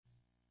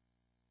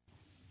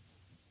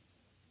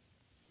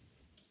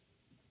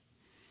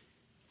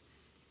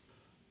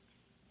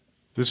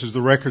This is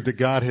the record that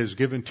God has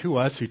given to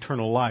us,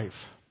 eternal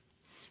life.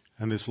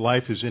 And this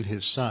life is in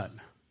His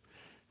Son.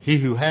 He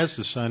who has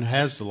the Son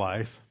has the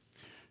life.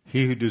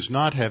 He who does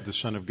not have the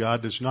Son of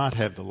God does not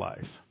have the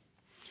life.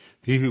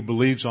 He who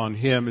believes on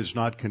Him is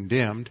not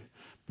condemned,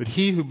 but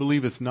he who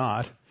believeth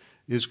not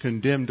is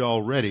condemned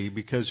already,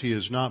 because he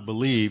has not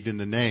believed in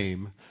the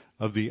name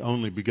of the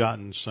only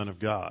begotten Son of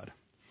God.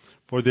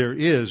 For there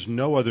is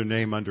no other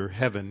name under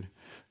heaven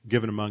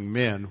given among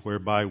men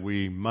whereby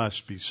we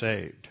must be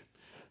saved.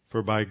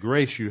 For by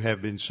grace you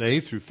have been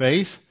saved through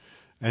faith,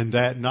 and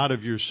that not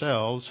of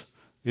yourselves.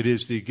 It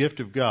is the gift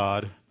of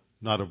God,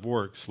 not of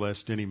works,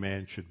 lest any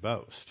man should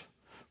boast.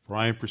 For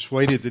I am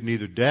persuaded that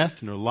neither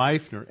death, nor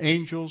life, nor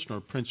angels,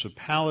 nor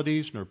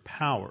principalities, nor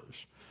powers,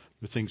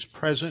 nor things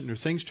present, nor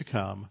things to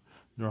come,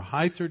 nor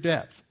height or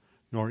depth,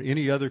 nor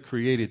any other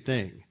created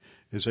thing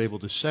is able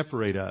to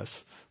separate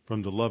us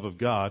from the love of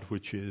God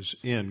which is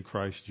in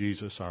Christ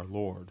Jesus our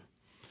Lord.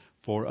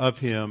 For of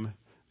Him,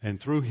 and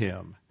through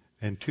Him,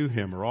 and to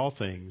Him are all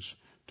things,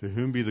 to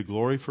whom be the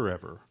glory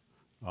forever.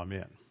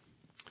 Amen.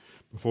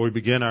 Before we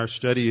begin our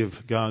study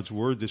of God's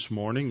Word this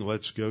morning,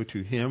 let's go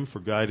to Him for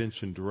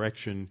guidance and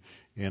direction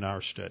in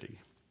our study.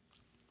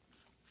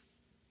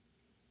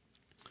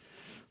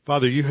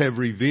 Father, you have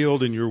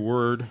revealed in your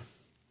Word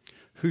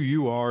who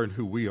you are and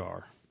who we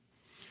are.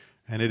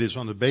 And it is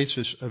on the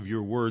basis of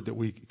your Word that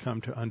we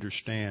come to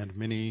understand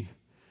many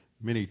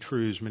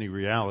truths, many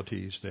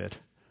realities that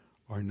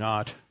are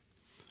not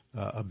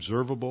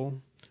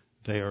observable.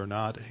 They are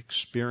not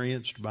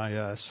experienced by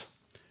us.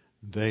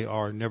 They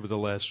are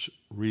nevertheless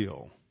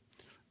real.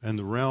 And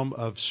the realm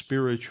of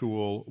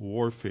spiritual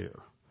warfare,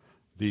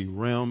 the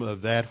realm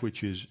of that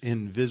which is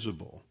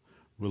invisible,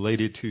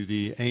 related to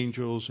the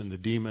angels and the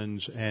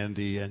demons and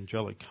the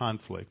angelic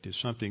conflict, is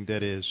something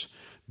that is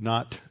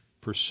not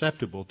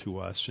perceptible to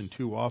us. And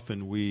too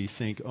often we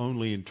think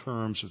only in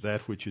terms of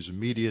that which is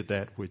immediate,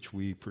 that which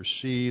we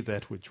perceive,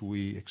 that which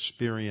we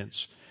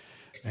experience.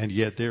 And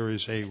yet there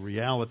is a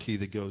reality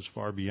that goes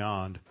far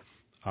beyond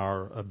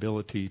our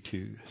ability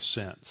to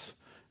sense.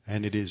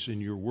 And it is in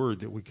your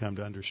Word that we come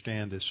to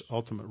understand this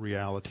ultimate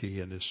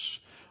reality and this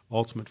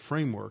ultimate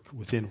framework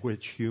within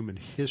which human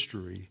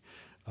history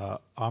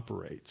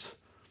operates.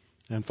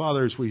 And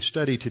Father, as we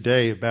study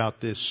today about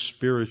this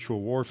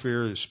spiritual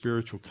warfare, this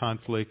spiritual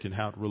conflict, and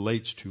how it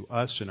relates to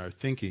us in our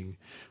thinking,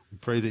 we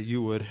pray that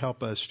you would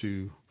help us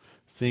to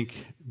think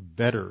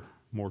better,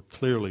 more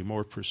clearly,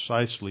 more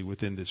precisely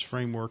within this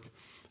framework,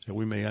 that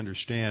we may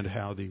understand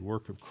how the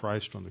work of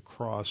Christ on the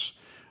cross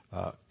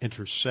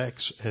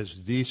intersects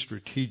as the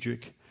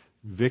strategic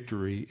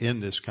victory in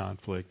this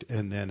conflict,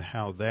 and then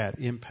how that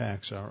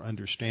impacts our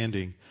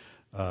understanding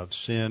of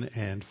sin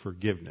and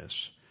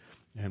forgiveness.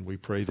 And we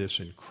pray this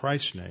in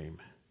Christ's name.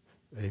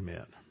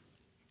 Amen.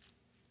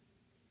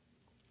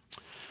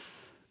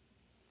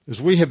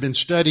 As we have been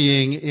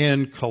studying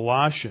in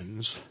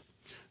Colossians,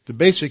 the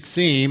basic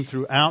theme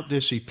throughout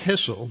this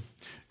epistle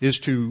is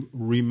to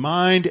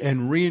remind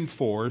and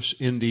reinforce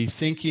in the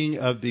thinking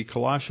of the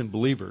Colossian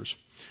believers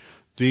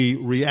the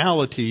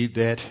reality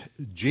that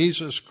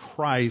Jesus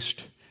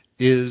Christ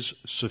is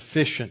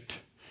sufficient.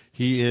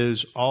 He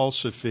is all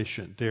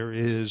sufficient. There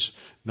is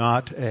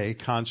not a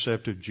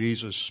concept of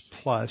Jesus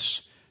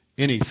plus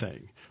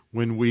anything.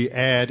 When we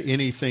add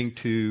anything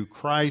to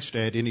Christ,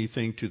 add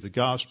anything to the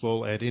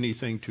gospel, add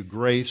anything to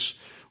grace,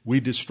 we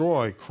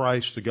destroy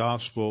Christ, the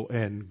gospel,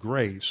 and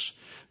grace.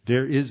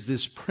 There is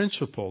this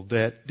principle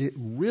that it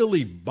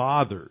really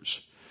bothers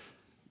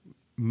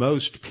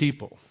most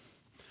people,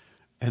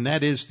 and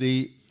that is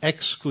the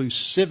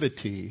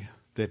exclusivity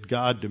that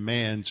God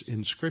demands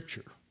in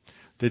Scripture,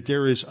 that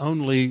there is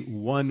only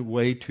one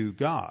way to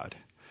God.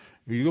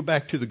 If you go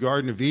back to the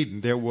Garden of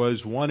Eden, there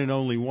was one and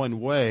only one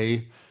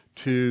way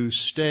to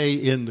stay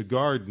in the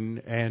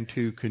garden and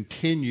to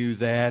continue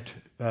that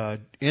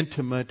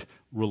intimate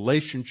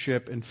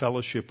relationship and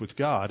fellowship with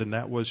God, and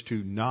that was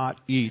to not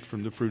eat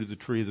from the fruit of the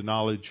tree of the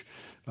knowledge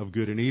of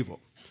good and evil.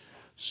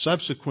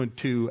 Subsequent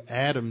to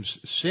Adam's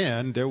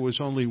sin, there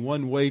was only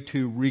one way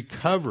to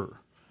recover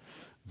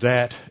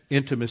that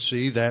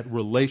intimacy, that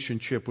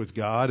relationship with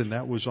God, and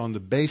that was on the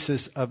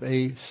basis of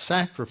a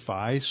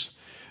sacrifice,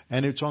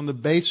 and it's on the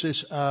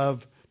basis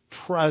of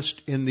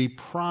trust in the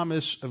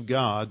promise of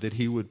God that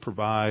He would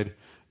provide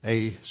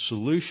a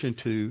solution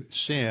to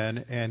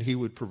sin and He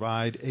would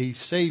provide a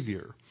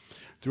Savior.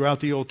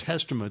 Throughout the Old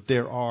Testament,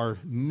 there are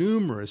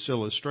numerous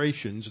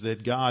illustrations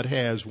that God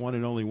has one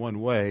and only one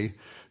way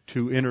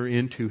to enter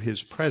into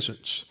His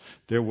presence.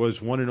 There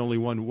was one and only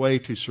one way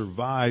to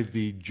survive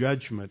the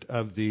judgment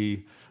of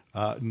the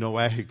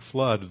Noahic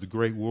flood, of the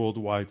great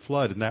worldwide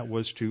flood, and that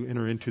was to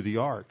enter into the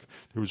ark.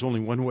 There was only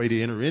one way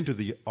to enter into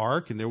the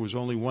ark, and there was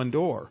only one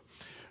door.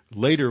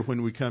 Later,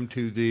 when we come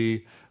to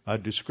the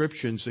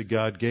descriptions that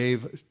God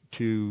gave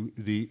to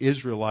the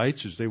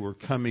Israelites as they were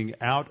coming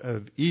out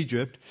of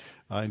Egypt,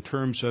 in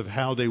terms of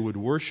how they would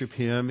worship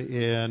him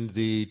in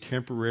the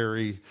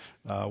temporary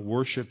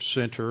worship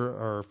center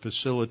or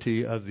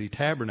facility of the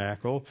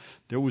tabernacle.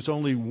 There was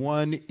only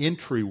one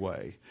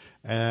entryway,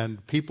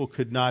 and people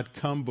could not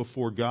come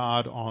before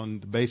God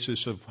on the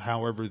basis of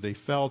however they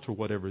felt or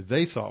whatever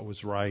they thought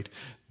was right.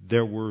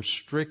 There were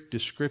strict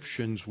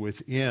descriptions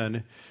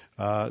within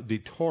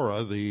the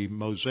Torah, the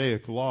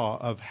Mosaic law,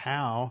 of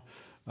how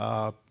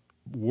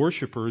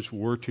worshipers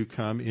were to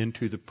come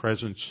into the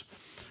presence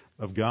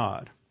of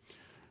God.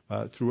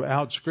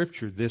 Throughout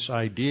Scripture, this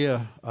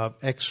idea of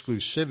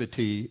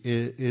exclusivity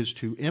is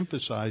to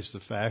emphasize the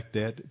fact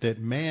that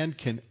man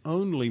can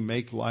only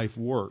make life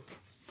work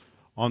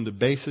on the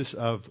basis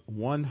of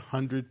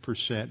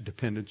 100%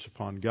 dependence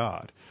upon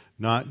God.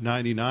 Not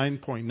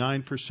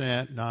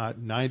 99.9%, not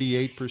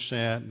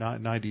 98%, not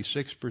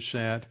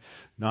 96%,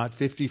 not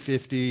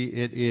 50-50.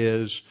 It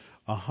is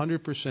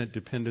 100%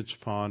 dependence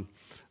upon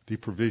the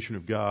provision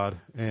of God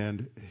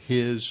and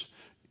His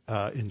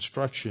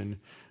instruction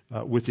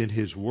within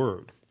His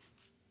Word.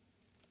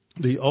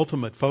 The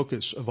ultimate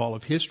focus of all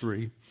of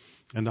history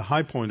and the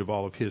high point of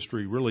all of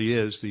history really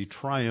is the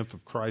triumph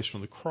of Christ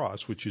on the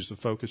cross, which is the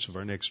focus of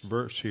our next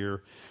verse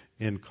here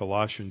in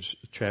Colossians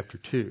chapter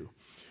 2.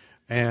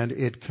 And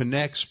it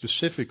connects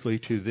specifically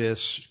to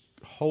this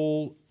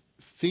whole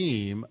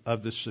theme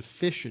of the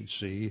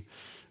sufficiency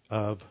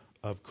of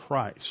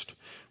Christ.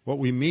 What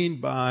we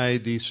mean by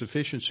the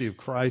sufficiency of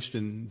Christ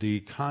in the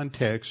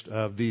context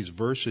of these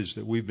verses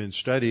that we've been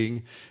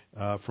studying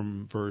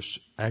from verse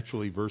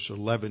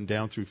 11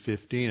 down through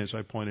 15, as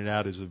I pointed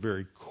out, is the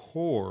very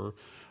core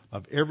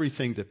of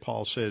everything that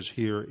Paul says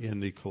here in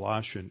the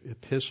Colossian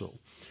epistle,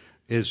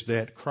 is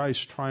that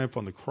Christ's triumph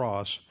on the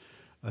cross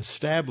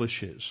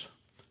establishes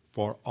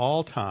for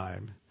all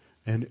time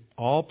and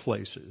all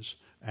places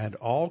and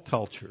all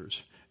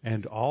cultures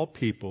and all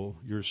people,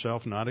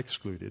 yourself not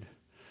excluded,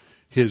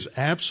 His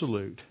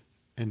absolute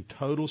and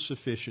total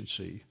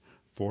sufficiency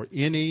for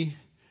any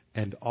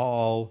and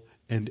all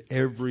and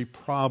every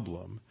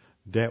problem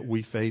that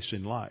we face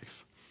in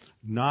life.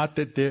 Not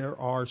that there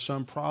are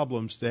some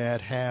problems that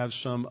have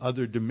some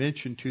other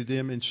dimension to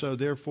them, and so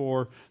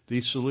therefore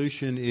the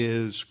solution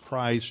is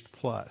Christ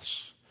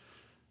plus.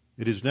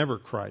 It is never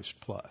Christ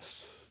plus.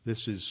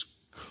 This is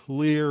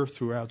clear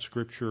throughout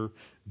Scripture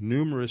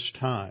numerous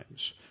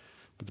times.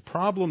 But the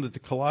problem that the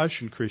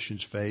Colossian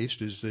Christians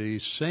faced is the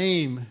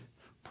same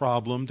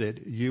problem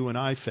that you and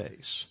I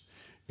face.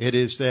 It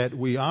is that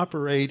we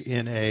operate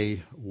in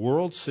a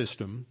world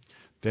system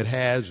that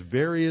has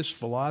various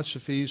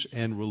philosophies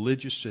and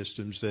religious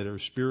systems that are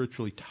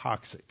spiritually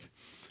toxic.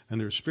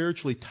 And they're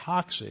spiritually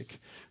toxic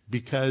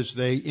because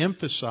they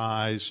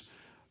emphasize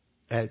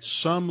at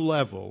some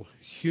level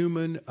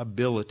human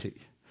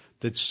ability,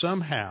 that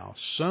somehow,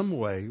 some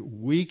way,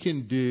 we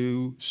can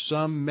do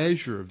some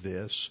measure of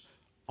this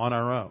on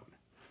our own.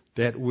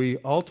 That we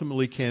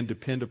ultimately can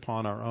depend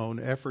upon our own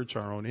efforts,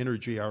 our own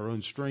energy, our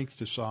own strength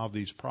to solve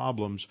these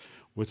problems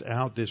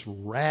without this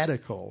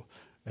radical,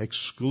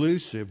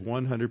 exclusive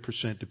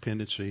 100%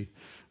 dependency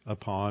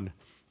upon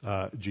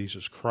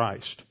Jesus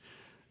Christ.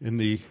 In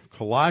the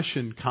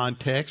Colossian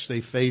context,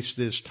 they face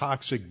this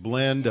toxic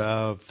blend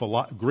of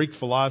Greek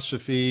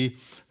philosophy,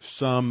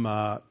 some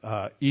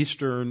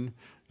Eastern,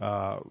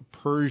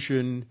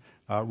 Persian,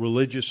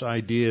 religious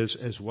ideas,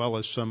 as well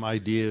as some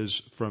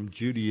ideas from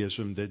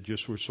Judaism that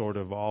just were sort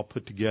of all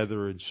put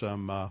together in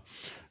some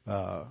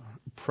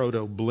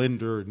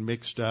proto-blender and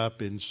mixed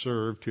up and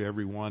served to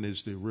everyone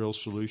as the real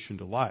solution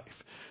to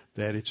life.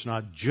 That it's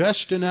not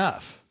just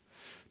enough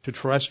to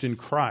trust in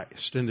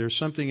Christ. And there's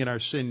something in our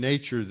sin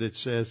nature that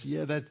says,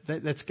 yeah,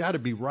 that's got to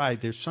be right.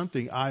 There's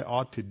something I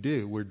ought to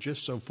do. We're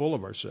just so full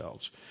of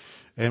ourselves.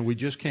 And we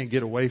just can't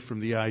get away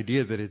from the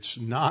idea that it's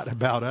not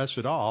about us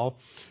at all.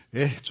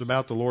 It's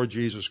about the Lord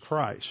Jesus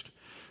Christ.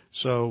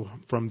 So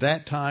from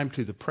that time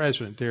to the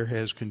present, there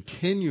has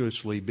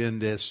continuously been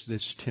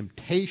this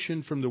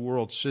temptation from the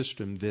world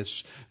system,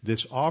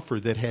 this offer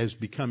that has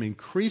become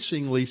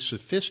increasingly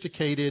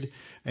sophisticated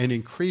and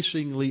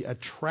increasingly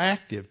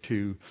attractive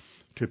to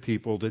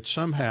people, that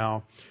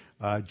somehow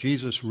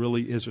Jesus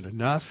really isn't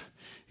enough.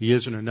 He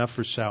isn't enough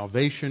for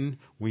salvation.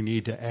 We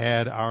need to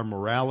add our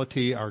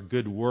morality, our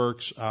good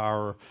works,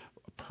 our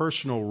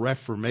personal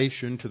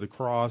reformation to the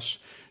cross.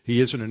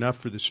 He isn't enough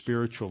for the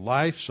spiritual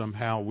life.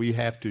 Somehow we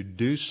have to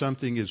do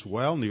something as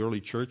well. In the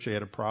early church, they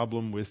had a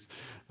problem with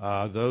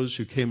those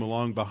who came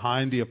along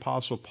behind the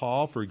Apostle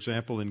Paul, for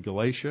example, in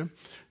Galatia,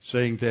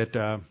 saying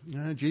that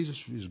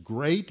Jesus is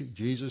great,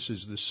 Jesus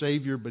is the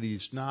Savior, but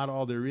He's not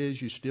all there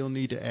is. You still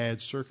need to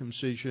add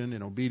circumcision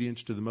and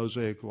obedience to the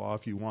Mosaic law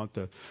if you want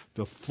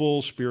the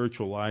full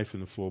spiritual life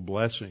and the full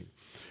blessing.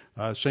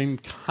 Same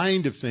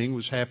kind of thing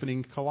was happening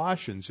in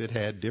Colossians. It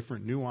had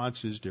different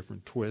nuances,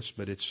 different twists,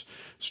 but it's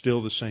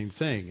still the same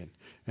thing.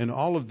 And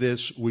all of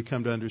this we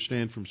come to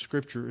understand from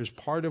Scripture is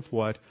part of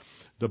what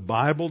the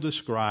Bible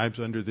describes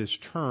under this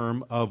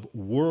term of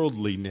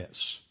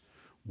worldliness.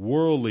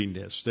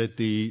 Worldliness, that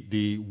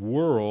the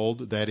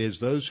world, that is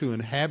those who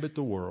inhabit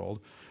the world,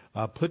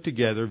 put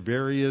together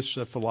various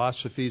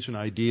philosophies and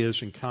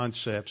ideas and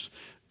concepts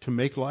to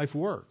make life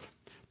work,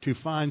 to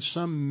find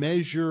some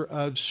measure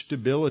of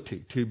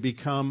stability, to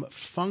become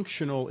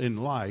functional in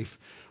life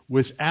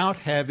without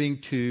having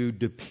to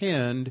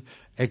depend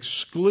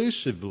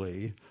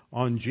exclusively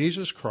on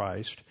Jesus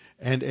Christ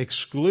and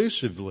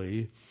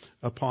exclusively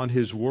upon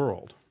His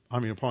word.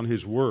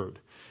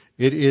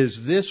 It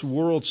is this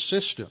world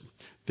system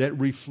that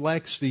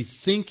reflects the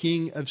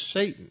thinking of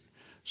Satan.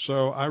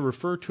 So I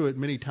refer to it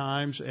many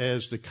times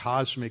as the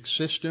cosmic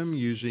system,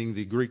 using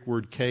the Greek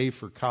word K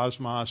for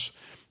cosmos,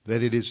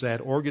 that it is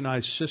that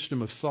organized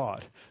system of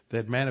thought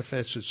that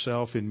manifests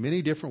itself in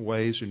many different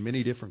ways in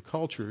many different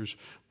cultures,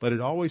 but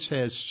it always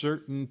has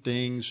certain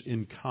things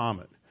in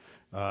common.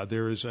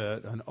 There is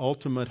an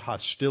ultimate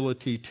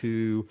hostility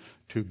to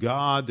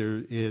God.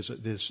 There is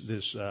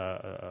this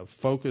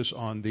focus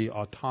on the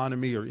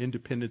autonomy or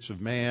independence of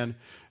man,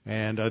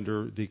 and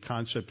under the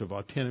concept of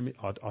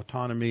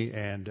autonomy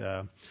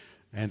and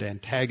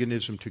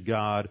antagonism to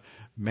God,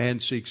 man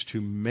seeks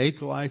to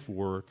make life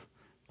work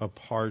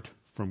apart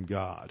from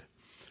God.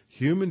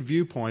 Human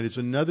viewpoint is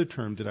another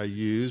term that I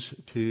use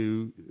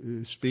to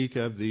speak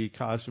of the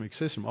cosmic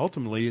system.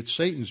 Ultimately, it's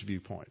Satan's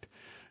viewpoint.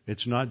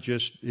 It's not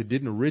just, it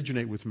didn't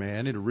originate with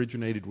man, it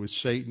originated with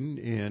Satan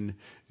in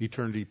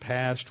eternity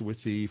past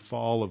with the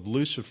fall of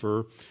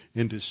Lucifer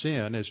into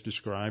sin, as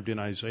described in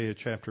Isaiah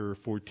chapter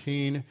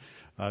 14,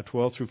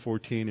 12 through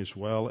 14, as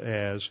well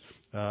as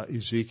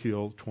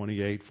Ezekiel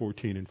 28,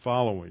 14 and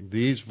following.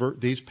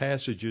 These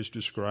passages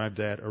describe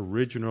that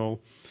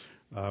original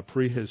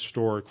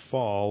prehistoric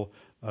fall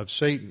of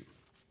Satan.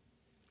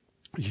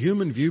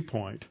 Human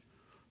viewpoint,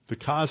 the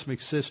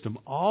cosmic system,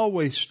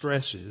 always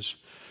stresses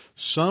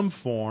some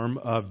form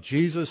of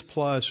Jesus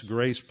plus,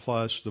 grace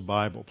plus, the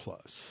Bible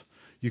plus.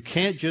 You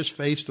can't just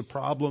face the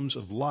problems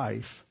of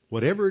life,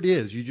 whatever it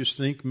is. You just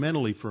think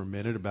mentally for a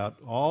minute about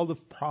all the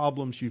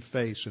problems you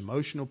face,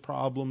 emotional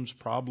problems,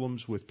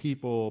 problems with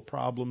people,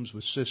 problems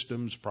with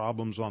systems,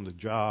 problems on the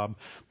job,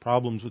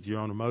 problems with your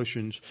own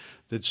emotions,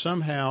 that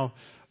somehow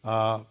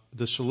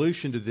the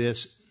solution to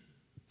this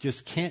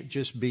just can't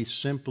just be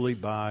simply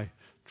by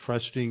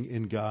trusting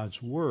in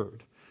God's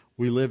Word.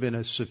 We live in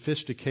a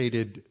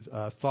sophisticated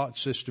thought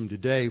system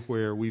today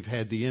where we've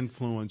had the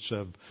influence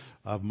of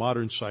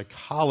modern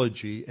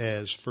psychology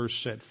as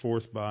first set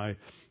forth by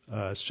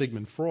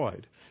Sigmund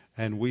Freud.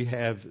 And we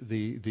have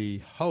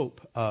the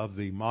hope of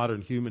the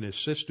modern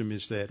humanist system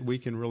is that we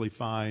can really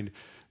find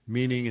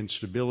meaning and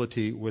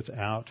stability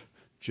without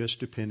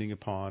just depending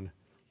upon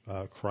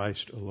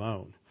Christ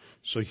alone.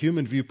 So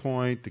human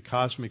viewpoint, the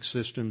cosmic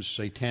systems,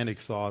 satanic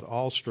thought,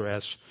 all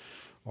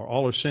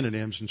are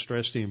synonyms and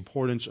stress the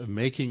importance of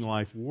making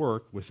life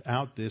work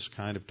without this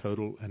kind of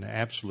total and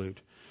absolute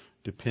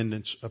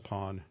dependence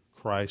upon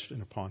Christ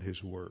and upon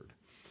His Word.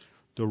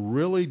 The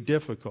really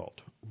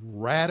difficult,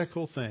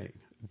 radical thing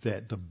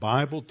that the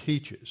Bible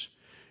teaches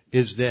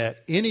is that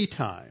any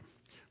time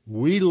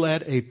we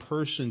let a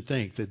person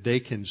think that they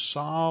can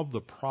solve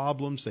the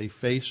problems they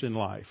face in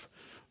life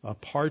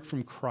apart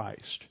from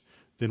Christ,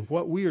 then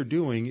what we are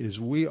doing is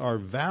we are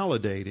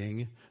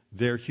validating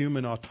their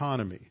human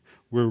autonomy.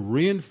 We're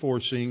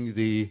reinforcing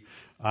the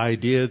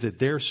idea that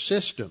their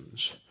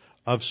systems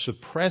of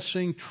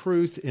suppressing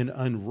truth in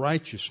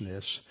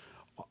unrighteousness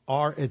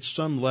are at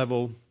some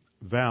level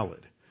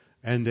valid,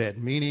 and that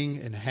meaning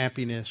and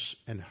happiness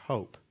and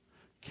hope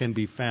can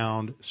be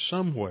found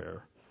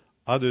somewhere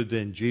other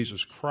than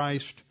Jesus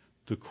Christ,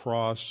 the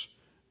cross,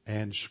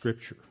 and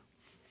Scripture.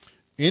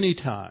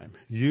 Anytime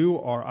you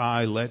or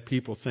I let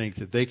people think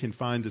that they can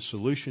find the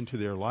solution to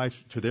their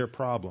life, to their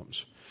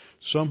problems,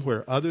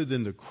 somewhere other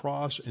than the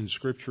cross and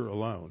Scripture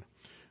alone,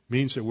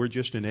 means that we're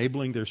just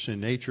enabling their sin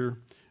nature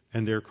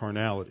and their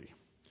carnality.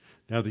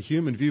 Now, the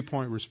human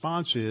viewpoint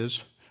response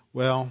is,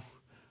 well,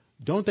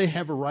 don't they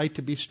have a right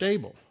to be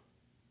stable?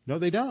 No,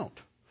 they don't.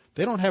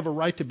 They don't have a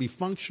right to be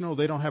functional.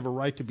 They don't have a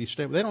right to be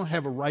stable. They don't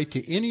have a right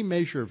to any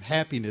measure of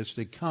happiness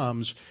that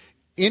comes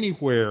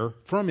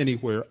from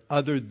anywhere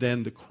other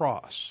than the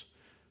cross.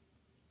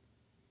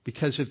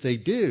 Because if they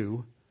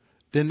do,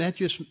 then that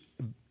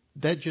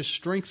just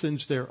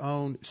strengthens their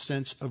own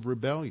sense of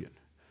rebellion.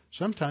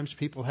 Sometimes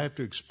people have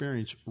to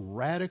experience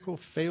radical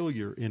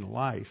failure in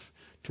life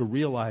to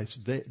realize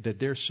that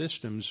their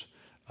systems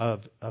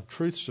of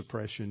truth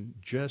suppression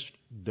just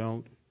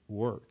don't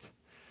work.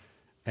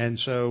 And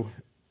so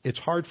it's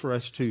hard for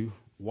us to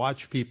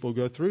watch people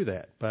go through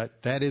that,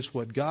 but that is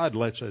what God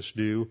lets us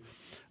do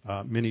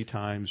many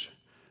times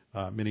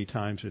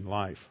in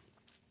life.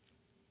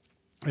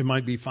 It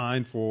might be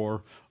fine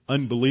for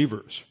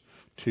unbelievers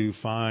to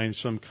find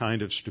some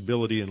kind of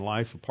stability in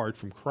life apart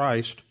from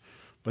Christ,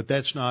 but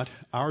that's not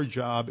our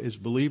job as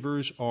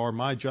believers or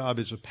my job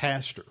as a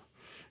pastor.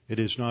 It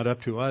is not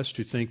up to us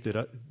to think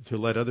that to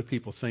let other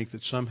people think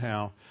that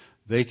somehow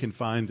they can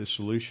find the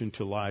solution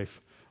to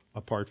life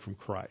apart from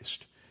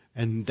Christ.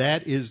 And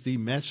that is the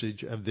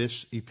message of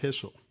this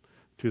epistle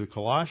to the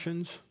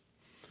Colossians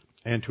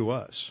and to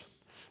us.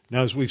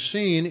 Now, as we've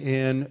seen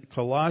in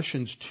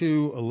Colossians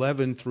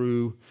 2:11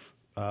 through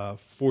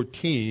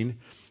 14,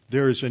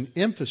 there is an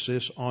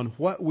emphasis on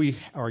what we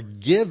are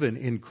given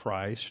in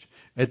Christ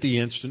at the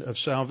instant of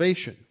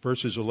salvation.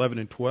 Verses 11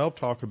 and 12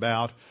 talk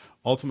about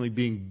ultimately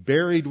being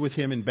buried with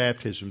him in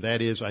baptism.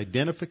 That is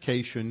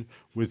identification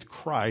with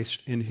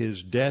Christ in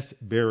his death,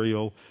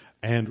 burial,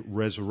 and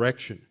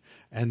resurrection.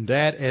 And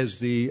that as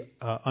the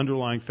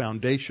underlying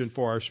foundation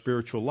for our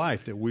spiritual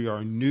life, that we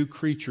are new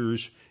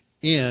creatures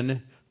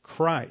in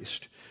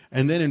Christ.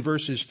 And then in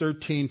verses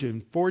 13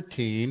 to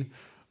 14,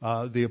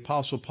 the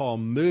Apostle Paul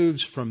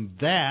moves from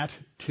that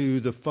to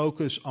the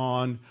focus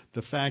on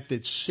the fact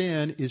that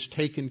sin is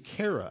taken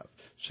care of.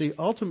 See,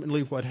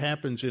 ultimately what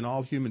happens in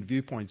all human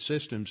viewpoint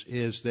systems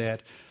is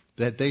that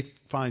they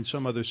find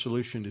some other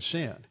solution to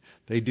sin.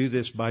 They do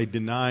this by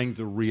denying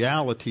the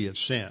reality of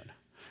sin.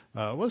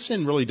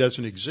 Sin really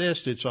doesn't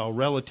exist. It's all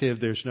relative.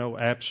 There's no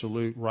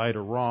absolute right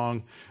or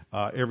wrong.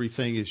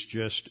 Everything is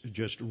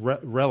just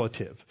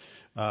relative.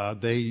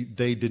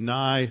 They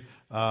deny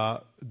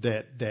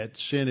that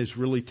sin is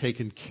really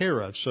taken care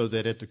of, so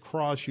that at the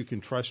cross you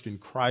can trust in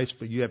Christ,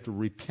 but you have to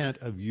repent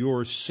of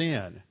your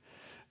sin.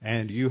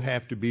 And you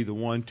have to be the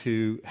one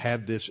to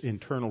have this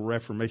internal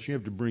reformation. You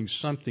have to bring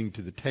something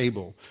to the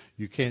table.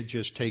 You can't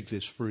just take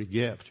this free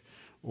gift.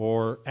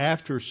 Or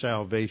after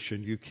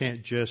salvation, you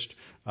can't just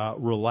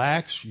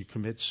relax. You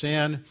commit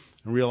sin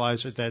and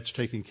realize that that's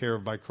taken care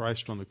of by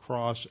Christ on the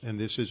cross, and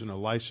this isn't a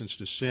license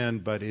to sin,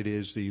 but it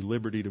is the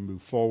liberty to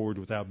move forward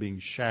without being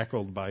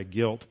shackled by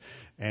guilt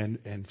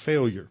and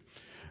failure.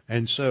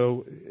 And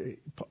so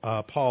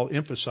Paul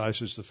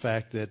emphasizes the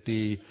fact that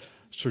the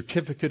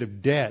certificate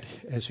of debt,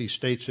 as he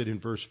states it in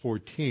verse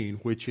 14,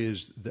 which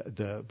is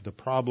the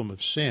problem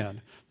of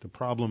sin, the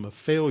problem of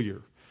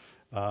failure,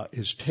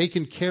 is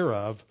taken care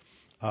of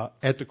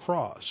at the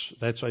cross.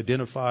 That's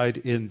identified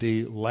in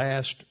the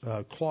last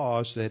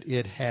clause, that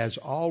it has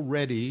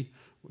already,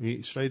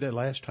 we studied that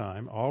last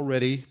time,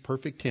 already,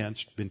 perfect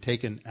tense, been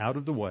taken out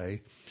of the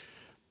way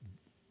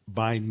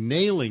by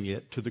nailing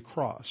it to the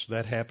cross.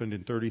 That happened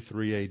in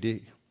 33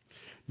 AD.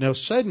 Now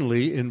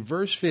suddenly, in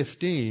verse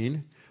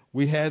 15,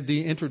 we have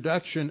the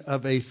introduction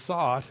of a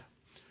thought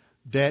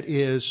that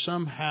is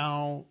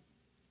somehow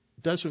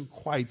doesn't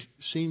quite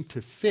seem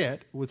to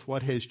fit with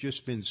what has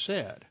just been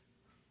said.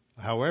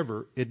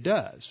 However, it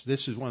does.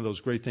 This is one of those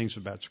great things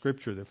about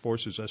Scripture that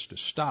forces us to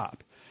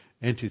stop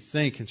and to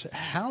think and say,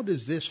 how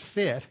does this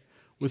fit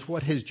with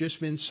what has just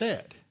been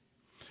said?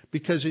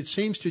 Because it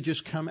seems to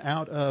just come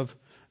out of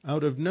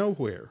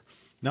nowhere.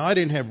 Now, I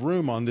didn't have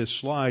room on this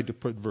slide to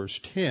put verse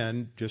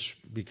 10 just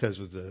because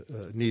of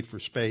the need for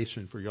space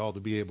and for you all to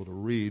be able to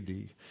read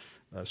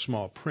the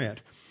small print.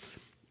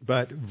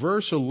 But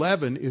verse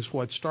 11 is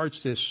what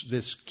starts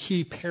this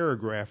key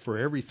paragraph for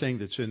everything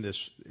that's in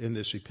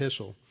this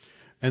epistle.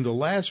 And the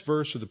last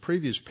verse of the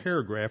previous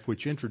paragraph,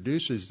 which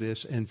introduces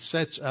this and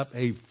sets up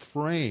a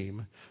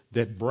frame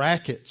that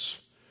brackets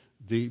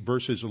the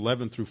verses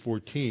 11 through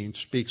 14,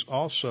 speaks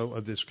also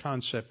of this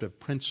concept of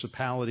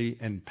principality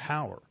and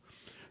power.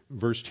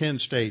 Verse 10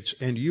 states,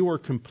 and you are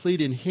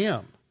complete in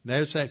him.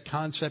 There's that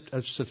concept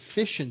of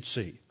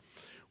sufficiency.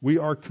 We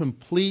are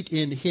complete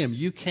in him.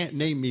 You can't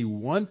name me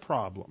one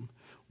problem,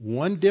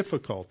 one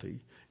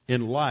difficulty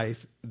in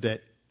life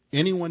that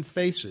anyone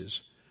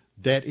faces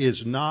that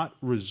is not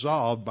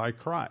resolved by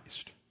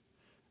Christ,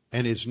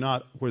 and is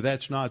not where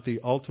that's not the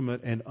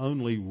ultimate and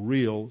only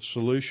real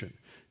solution.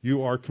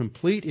 You are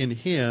complete in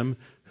him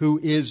who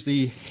is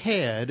the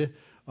head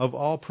of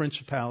all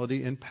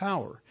principality and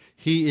power.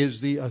 He is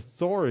the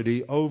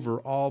authority over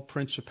all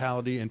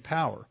principality and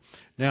power.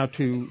 Now,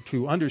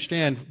 to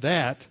understand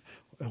that,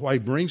 why he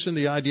brings in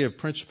the idea of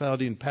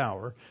principality and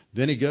power,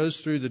 then he goes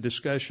through the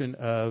discussion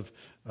of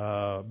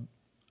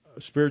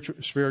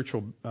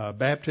spiritual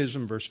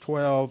baptism, verse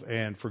 12,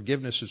 and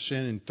forgiveness of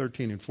sin in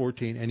 13 and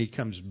 14, and he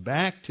comes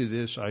back to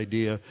this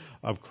idea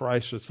of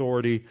Christ's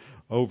authority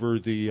over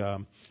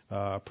the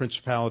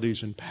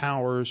principalities and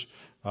powers,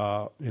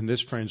 in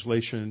this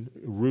translation,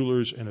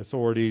 rulers and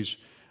authorities,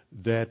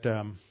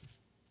 that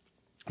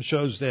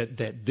shows that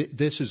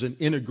this is an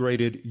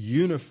integrated,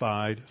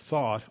 unified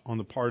thought on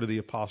the part of the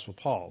Apostle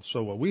Paul.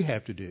 So what we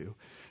have to do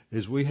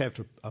is we have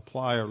to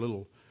apply our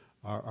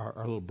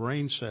little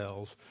brain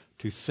cells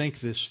to think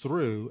this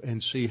through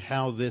and see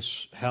how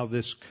this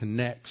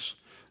connects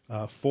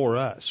for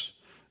us.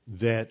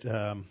 That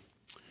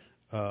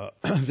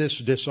this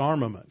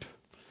disarmament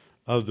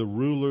of the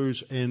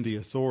rulers and the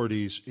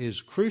authorities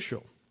is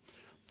crucial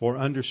for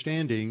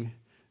understanding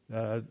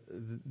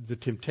the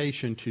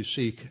temptation to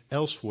seek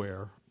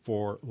elsewhere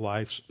for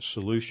life's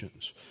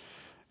solutions.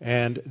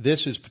 And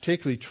this is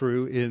particularly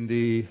true in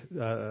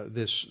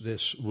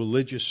this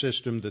religious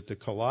system that the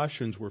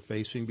Colossians were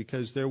facing,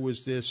 because there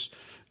was this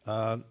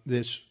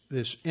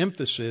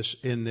emphasis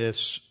in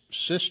this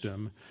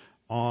system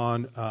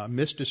on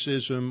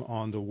mysticism,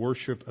 on the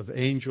worship of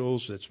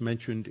angels that's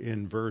mentioned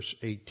in verse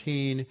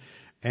 18.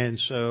 And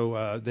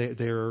so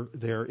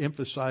they're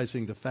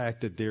emphasizing the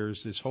fact that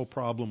there's this whole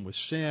problem with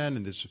sin,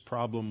 and this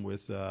problem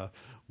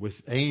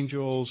with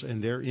angels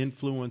and their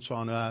influence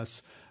on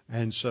us.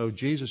 And so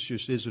Jesus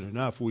just isn't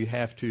enough. We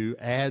have to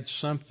add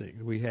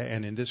something.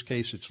 And in this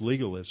case, it's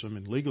legalism.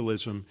 And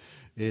legalism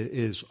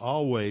is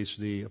always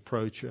the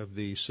approach of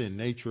the sin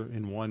nature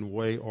in one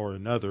way or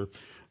another.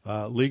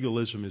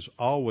 Legalism is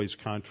always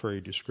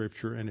contrary to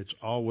Scripture, and it's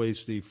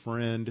always the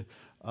friend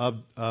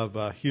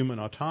of human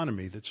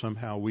autonomy, that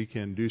somehow we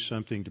can do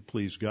something to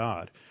please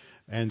God.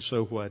 And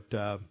so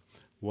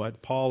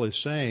what Paul is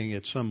saying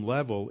at some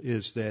level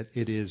is that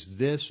it is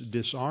this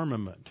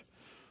disarmament,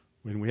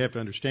 when we have to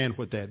understand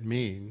what that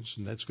means,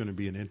 and that's going to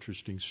be an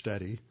interesting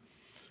study.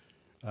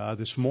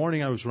 This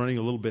morning I was running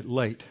a little bit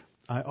late.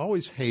 I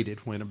always hate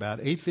it when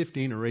about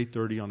 8:15 or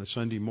 8:30 on a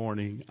Sunday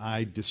morning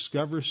I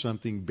discover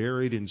something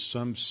buried in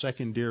some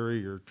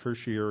secondary or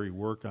tertiary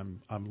work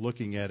I'm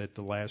looking at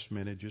the last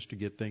minute just to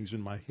get things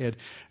in my head,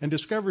 and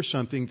discover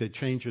something that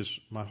changes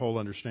my whole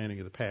understanding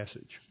of the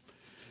passage.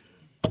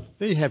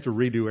 Then you have to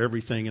redo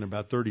everything in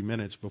about 30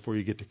 minutes before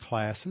you get to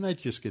class, and that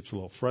just gets a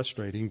little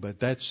frustrating. But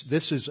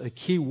this is a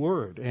key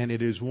word, and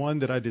it is one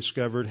that I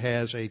discovered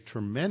has a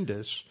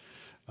tremendous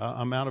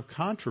amount of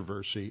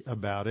controversy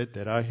about it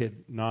that I had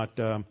not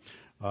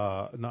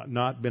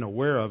been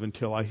aware of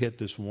until I hit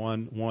this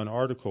one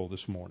article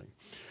this morning.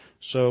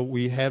 So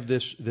we have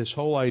this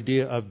whole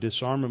idea of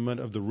disarmament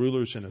of the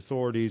rulers and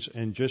authorities,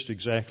 and just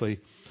exactly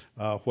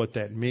what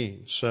that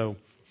means. So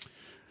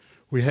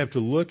we have to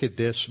look at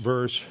this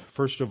verse,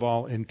 first of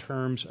all, in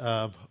terms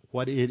of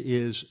what it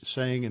is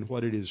saying and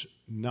what it is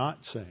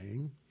not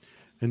saying.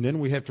 And then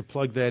we have to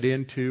plug that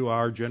into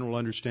our general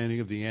understanding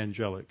of the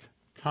angelic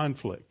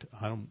conflict.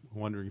 I'm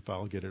wondering if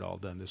I'll get it all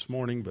done this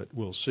morning, but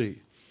we'll see.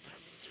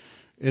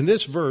 In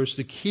this verse,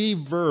 the key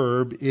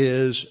verb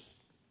is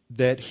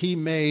that he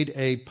made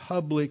a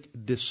public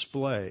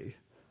display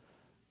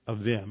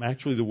of them.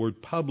 Actually, the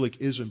word public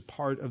isn't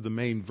part of the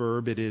main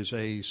verb. It is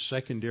a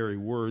secondary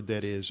word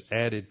that is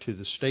added to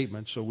the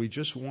statement. So we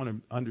just want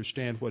to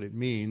understand what it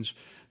means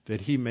that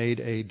he made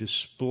a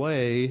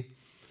display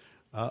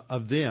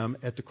of them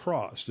at the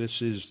cross.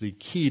 This is the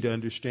key to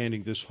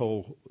understanding this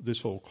whole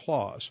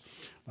clause.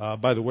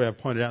 By the way, I've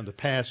pointed out in the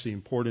past the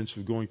importance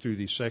of going through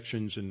these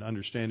sections and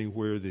understanding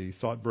where the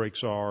thought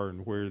breaks are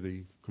and where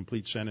the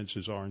complete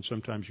sentences are. And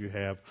sometimes you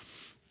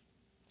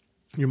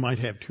might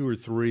have two or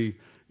three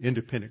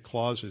independent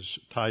clauses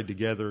tied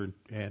together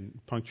and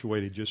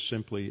punctuated just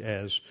simply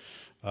as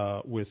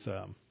with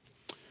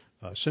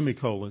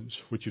semicolons,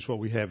 which is what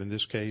we have in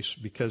this case,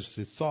 because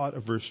the thought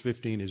of verse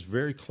 15 is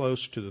very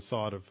close to the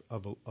thought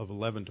of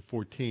 11 to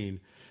 14,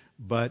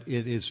 but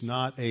it is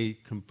not a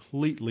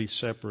completely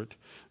separate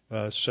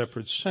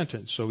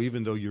sentence. So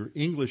even though your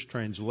English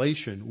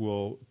translation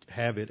will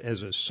have it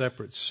as a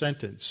separate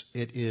sentence,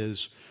 it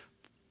is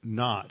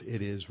not.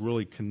 It is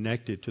really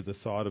connected to the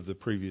thought of the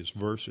previous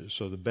verses.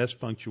 So the best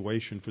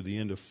punctuation for the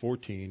end of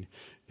 14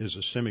 is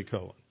a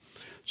semicolon.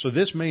 So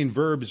this main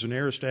verb is an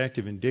aorist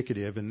active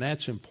indicative, and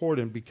that's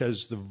important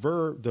because the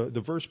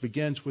verse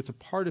begins with a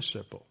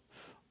participle,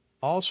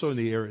 also in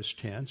the aorist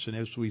tense. And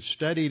as we've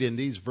studied in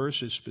these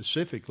verses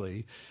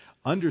specifically,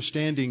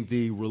 understanding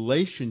the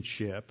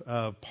relationship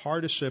of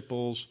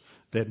participles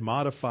that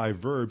modify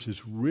verbs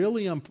is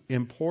really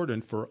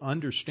important for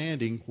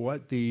understanding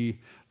what the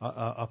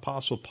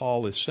Apostle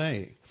Paul is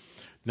saying.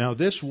 Now,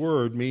 this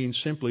word means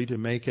simply to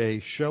make a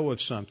show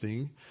of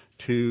something,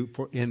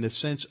 in the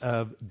sense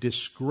of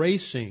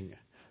disgracing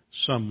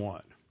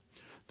someone.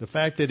 The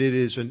fact that it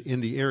is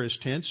in the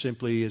aorist tense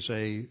simply is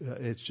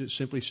it's just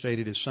simply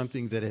stated as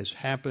something that has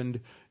happened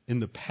in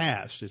the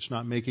past. It's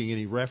not making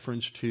any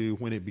reference to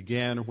when it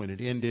began or when it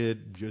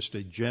ended, just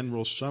a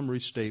general summary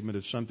statement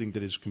of something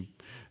that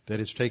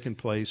has taken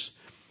place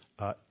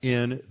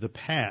in the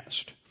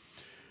past.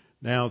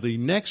 Now, the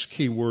next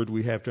key word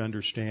we have to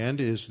understand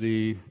is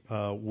the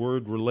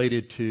word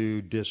related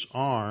to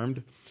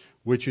disarmed,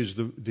 which is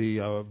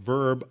the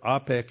verb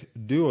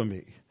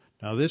apekduemi.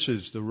 Now, this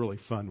is the really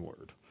fun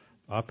word,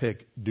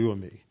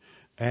 apekduemi,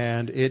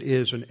 and it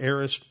is an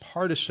aorist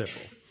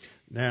participle.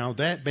 Now,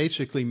 that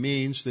basically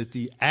means that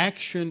the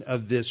action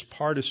of this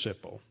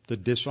participle, the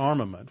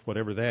disarmament,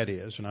 whatever that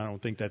is, and I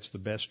don't think that's the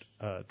best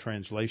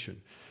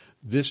translation,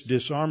 this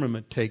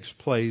disarmament takes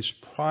place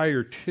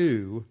prior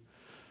to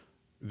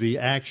the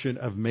action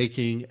of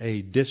making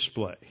a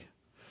display.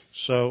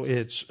 So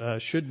it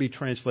should be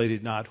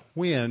translated not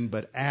when,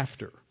 but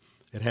after.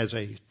 It has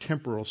a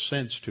temporal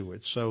sense to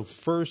it. So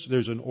first,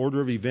 there's an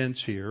order of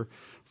events here.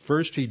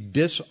 First, he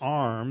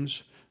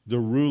disarms the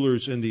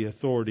rulers and the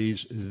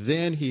authorities.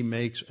 Then he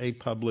makes a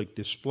public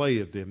display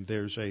of them.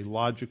 There's a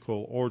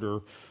logical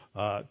order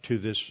to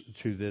this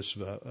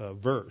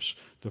verse.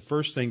 The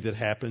first thing that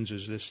happens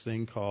is this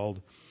thing called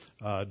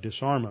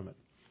disarmament.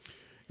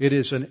 It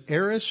is an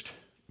aorist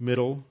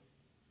middle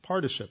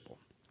participle.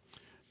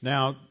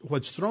 Now,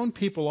 what's thrown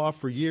people off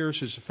for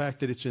years is the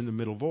fact that it's in the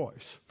middle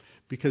voice,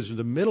 because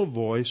the middle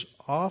voice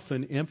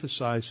often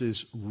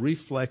emphasizes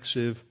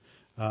reflexive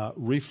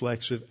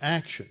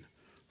action.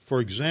 For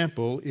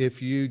example,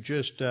 if you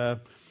just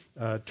turn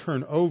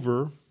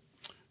over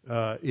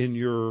in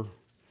your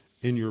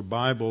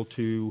Bible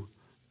to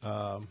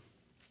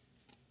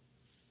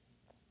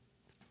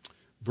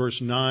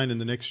verse 9 in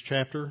the next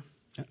chapter,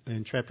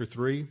 in chapter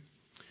 3,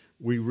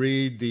 we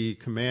read the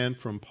command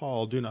from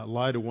Paul, do not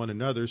lie to one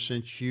another,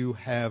 since you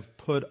have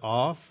put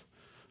off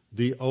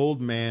the old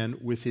man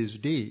with his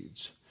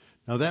deeds.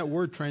 Now that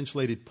word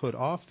translated put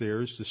off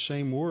there is the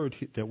same word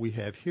that we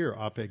have here,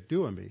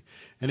 apekduami.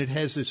 And it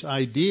has this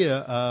idea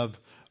of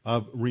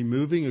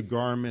removing a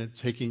garment,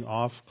 taking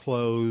off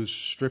clothes,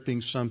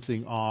 stripping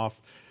something off.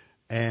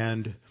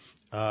 And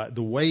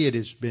the way it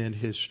has been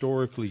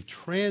historically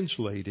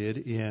translated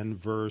in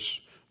verse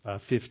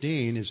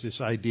 15 is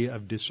this idea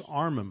of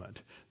disarmament.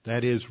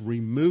 That is,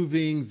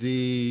 removing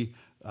the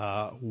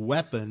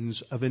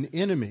weapons of an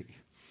enemy.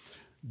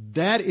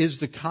 That is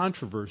the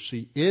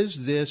controversy. Is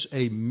this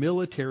a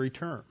military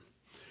term?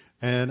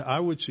 And I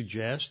would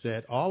suggest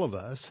that all of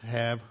us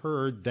have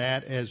heard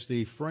that as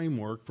the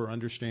framework for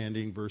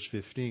understanding verse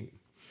 15.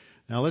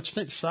 Now let's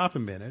stop a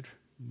minute,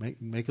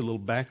 make a little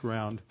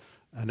background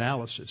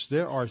analysis.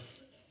 There are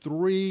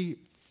three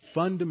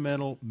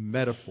fundamental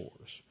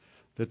metaphors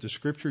that the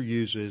Scripture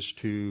uses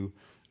to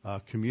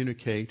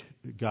communicate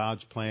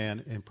God's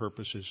plan and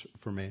purposes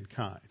for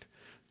mankind.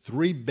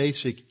 Three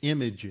basic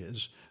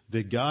images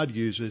that God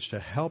uses to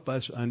help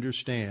us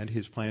understand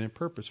His plan and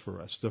purpose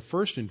for us. The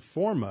first and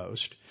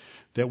foremost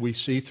that we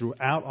see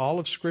throughout all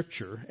of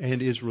Scripture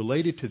and is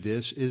related to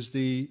this is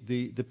the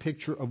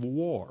picture of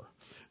war.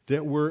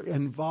 That we're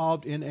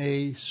involved in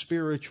a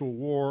spiritual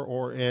war,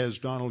 or as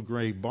Donald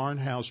Gray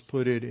Barnhouse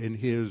put it in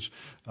his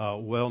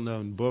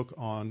well-known book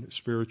on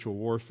spiritual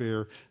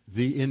warfare,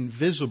 the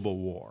invisible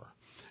war.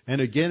 And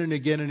again,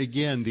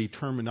 the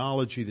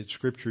terminology that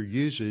Scripture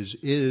uses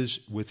is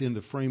within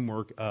the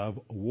framework of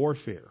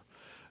warfare.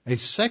 A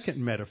second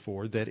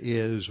metaphor that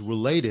is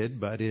related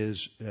but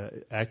is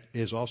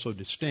also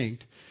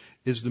distinct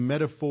is the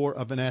metaphor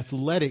of an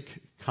athletic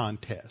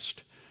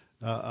contest.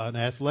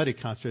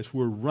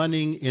 We're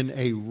running in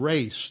a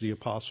race, the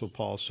Apostle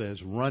Paul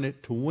says, run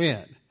it to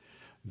win.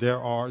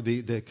 There are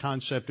the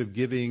concept of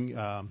giving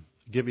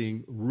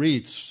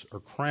wreaths or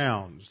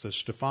crowns. The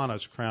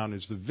Stephanos crown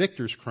is the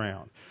victor's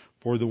crown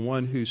for the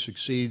one who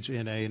succeeds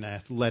in an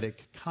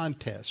athletic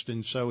contest.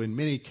 And so in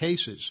many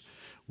cases,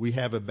 we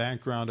have a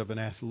background of an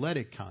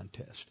athletic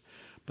contest.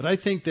 But I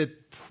think that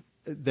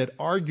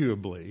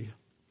arguably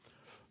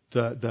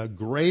the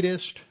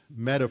greatest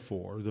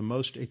metaphor, the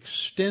most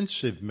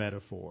extensive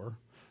metaphor,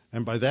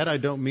 and by that I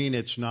don't mean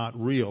it's not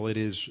real. It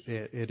is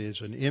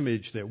an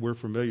image that we're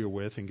familiar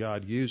with and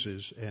God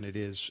uses, and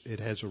it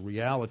has a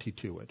reality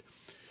to it.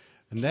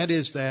 And that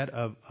is that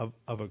of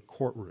a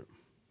courtroom.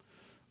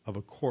 Of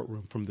a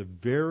courtroom. From the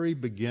very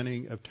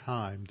beginning of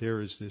time,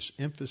 there is this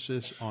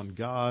emphasis on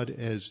God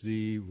as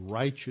the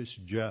righteous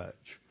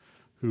judge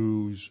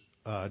whose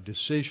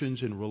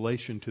decisions in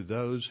relation to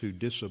those who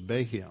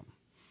disobey Him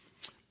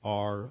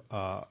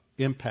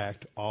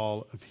impact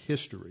all of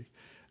history.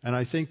 And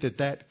I think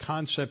that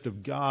concept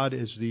of God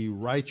as the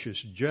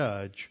righteous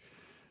judge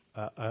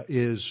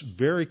is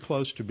very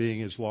close to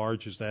being as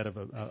large as that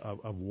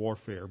of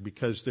warfare,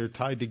 because they're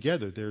tied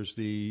together. There's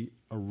the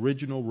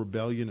original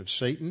rebellion of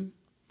Satan.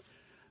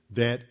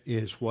 That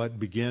is what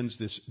begins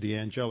the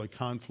angelic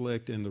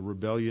conflict and the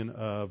rebellion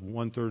of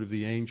 1/3 of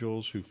the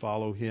angels who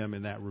follow him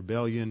in that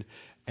rebellion.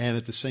 And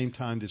at the same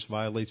time, this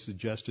violates the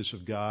justice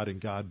of God, and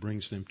God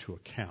brings them to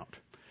account.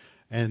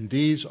 And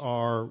these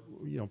are,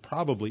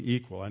 probably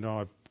equal. I know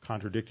I've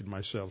contradicted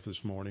myself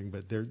this morning,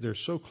 but they're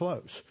so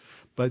close.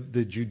 But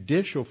the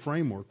judicial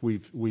framework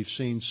we've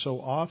seen so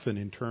often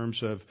in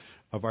terms of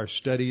our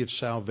study of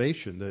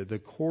salvation. The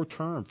core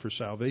term for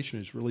salvation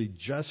is really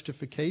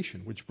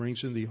justification, which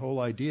brings in the whole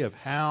idea of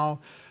how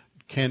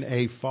can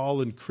a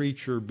fallen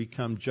creature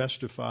become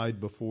justified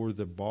before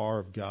the bar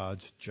of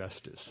God's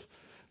justice?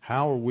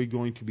 How are we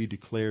going to be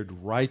declared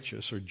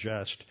righteous or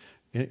just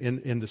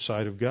in the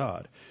sight of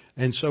God?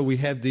 And so we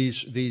have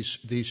these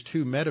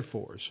two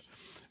metaphors.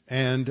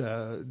 And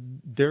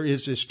there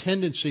is this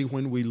tendency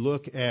when we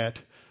look at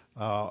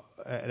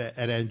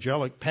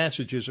angelic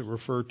passages that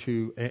refer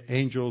to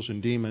angels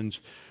and demons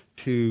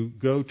to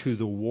go to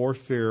the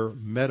warfare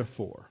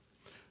metaphor.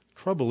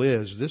 Trouble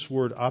is, this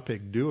word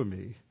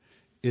apekduami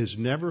is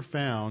never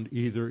found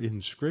either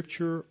in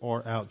Scripture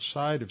or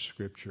outside of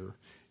Scripture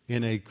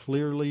in a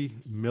clearly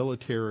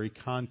military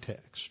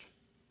context.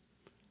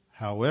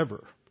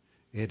 However,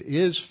 it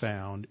is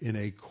found in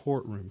a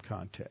courtroom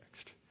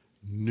context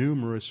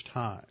numerous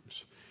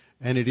times.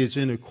 And it is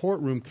in a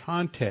courtroom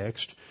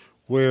context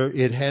where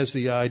it has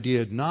the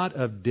idea not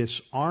of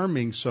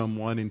disarming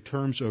someone in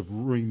terms of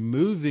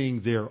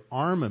removing their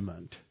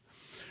armament,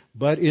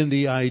 but in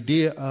the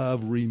idea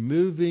of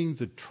removing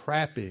the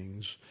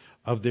trappings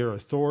of their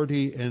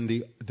authority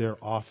and their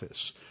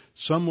office.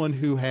 Someone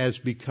who has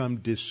become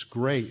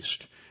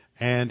disgraced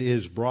and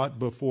is brought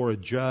before a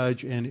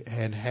judge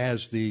and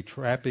has the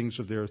trappings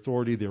of their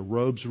authority, their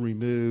robes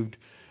removed,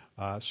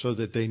 so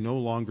that they no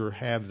longer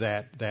have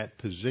that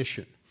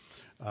position.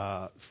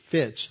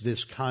 Fits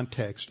this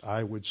context,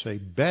 I would say,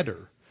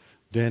 better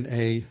than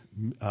a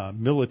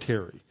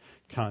military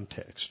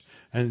context.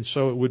 And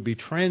so it would be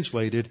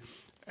translated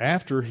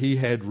after he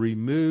had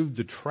removed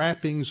the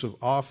trappings of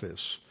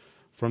office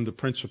from the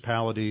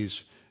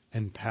principalities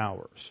and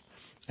powers.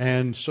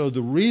 And so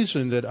the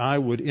reason that I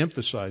would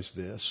emphasize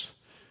this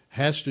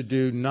has to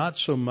do not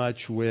so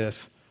much with,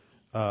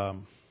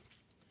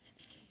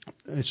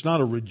 it's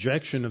not a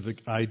rejection of the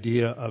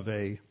idea of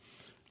a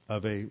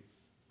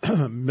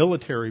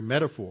military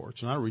metaphor.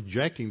 It's not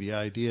rejecting the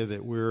idea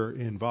that we're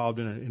involved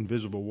in an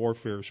invisible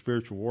warfare,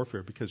 spiritual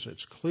warfare, because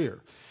it's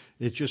clear.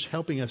 It's just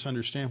helping us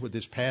understand what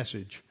this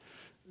passage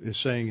is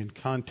saying in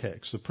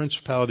context. The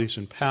principalities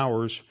and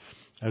powers,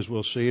 as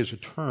we'll see, is a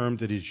term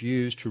that is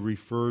used to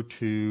refer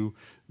to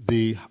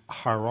the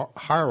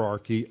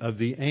hierarchy of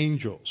the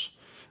angels.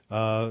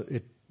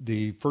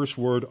 The first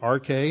word,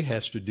 arche,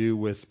 has to do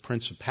with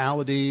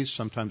principalities.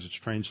 Sometimes it's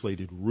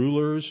translated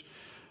rulers.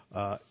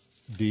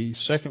 The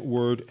second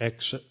word,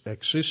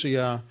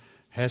 exousia,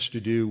 has to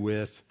do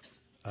with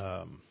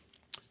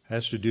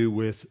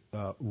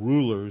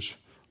rulers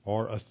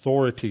or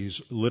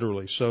authorities,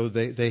 literally. So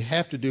they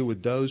have to do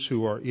with those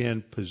who are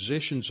in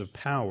positions of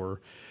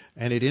power,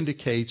 and it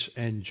indicates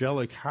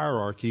angelic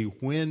hierarchy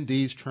when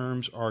these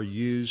terms are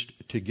used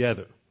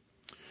together.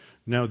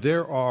 Now,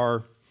 there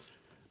are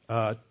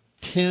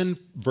 10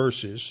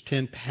 verses,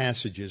 10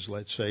 passages,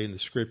 let's say, in the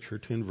Scripture,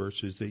 10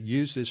 verses, that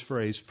use this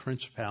phrase,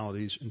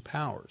 principalities and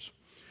powers.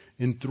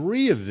 In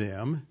 3 of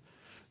them,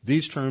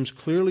 these terms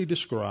clearly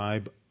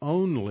describe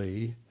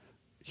only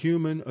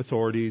human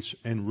authorities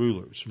and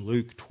rulers.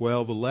 Luke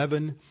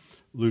 12:11,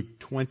 Luke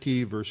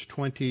 20, verse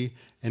 20,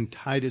 and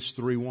Titus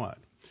 3:1.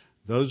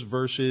 Those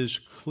verses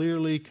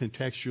clearly,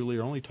 contextually,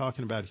 are only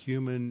talking about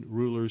human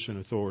rulers and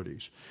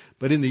authorities.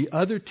 But in the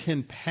other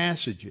 10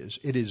 passages,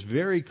 it is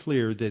very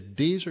clear that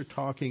these are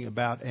talking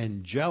about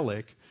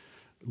angelic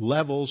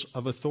levels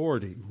of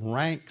authority,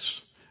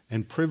 ranks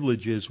and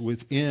privileges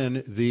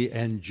within the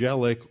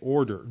angelic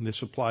order. And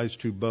this applies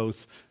to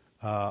both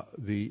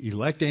the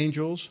elect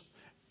angels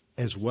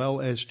as well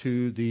as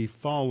to the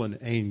fallen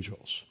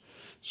angels.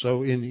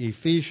 So in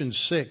Ephesians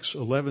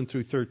 6:11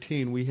 through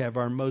 13, we have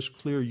our most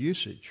clear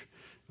usage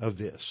of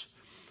this,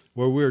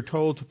 where we're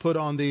told to put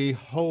on the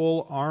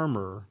whole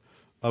armor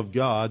of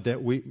God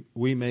that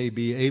we may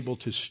be able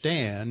to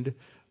stand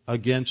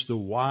against the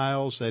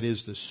wiles, that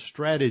is, the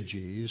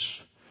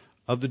strategies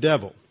of the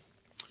devil.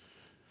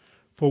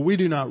 For we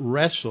do not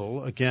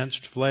wrestle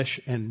against flesh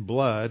and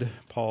blood,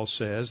 Paul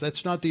says.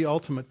 That's not the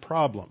ultimate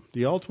problem.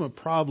 The ultimate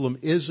problem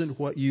isn't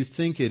what you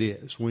think it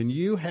is. When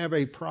you have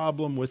a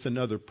problem with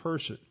another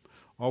person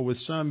or with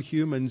some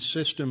human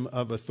system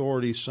of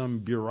authority, some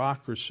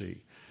bureaucracy,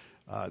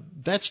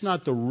 that's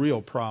not the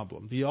real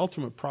problem. The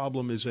ultimate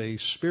problem is a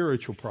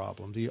spiritual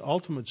problem. The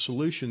ultimate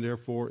solution,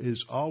 therefore,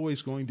 is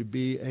always going to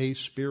be a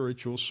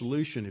spiritual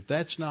solution. If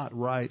that's not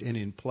right and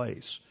in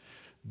place,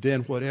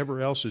 then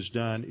whatever else is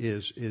done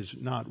is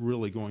not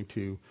really going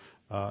to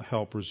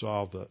help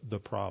resolve the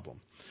problem.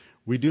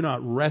 We do not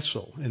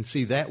wrestle. And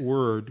see, that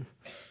word,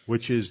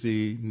 which is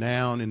the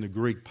noun in the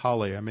Greek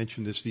pale, I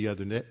mentioned this the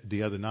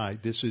other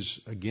night. This is,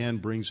 again,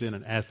 brings in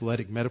an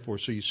athletic metaphor.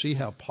 So you see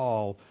how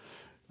Paul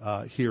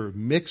here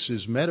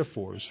mixes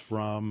metaphors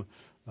from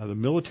the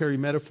military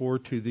metaphor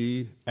to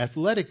the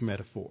athletic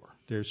metaphor.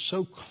 They're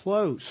so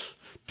close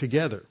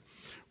together.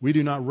 We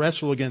do not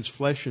wrestle against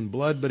flesh and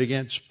blood, but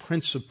against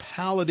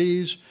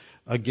principalities,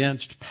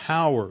 against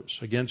powers,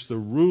 against the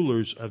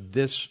rulers of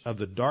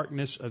the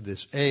darkness of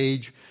this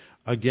age,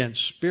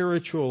 against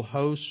spiritual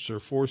hosts or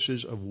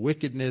forces of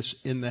wickedness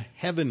in the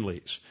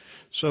heavenlies.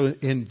 So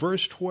in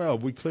verse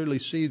 12, we clearly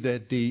see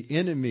that the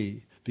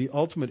enemy, the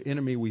ultimate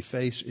enemy we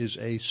face, is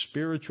a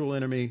spiritual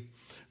enemy.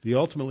 The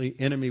ultimate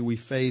enemy we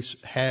face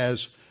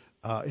has,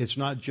 it's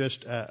not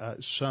just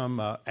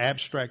some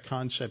abstract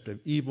concept of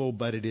evil,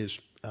 but it is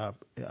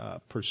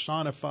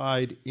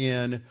personified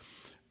in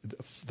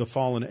the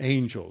fallen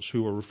angels,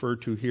 who are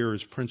referred to here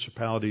as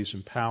principalities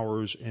and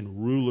powers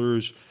and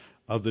rulers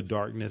of the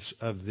darkness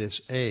of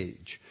this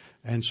age.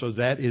 And so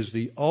that is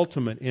the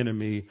ultimate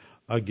enemy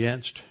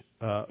against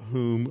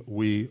whom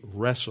we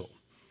wrestle.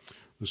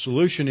 The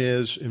solution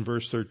is, in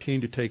verse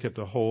 13, to take up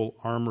the whole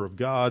armor of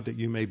God, that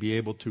you may be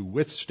able to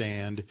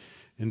withstand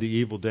in the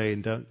evil day,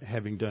 and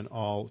having done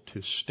all,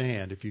 to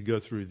stand. If you go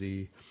through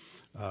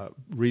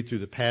read through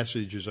the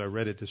passage as I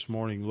read it this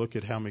morning, look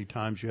at how many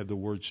times you have the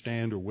word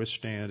stand or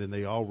withstand, and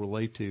they all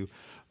relate to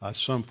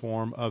some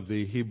form of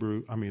the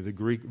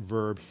Greek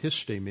verb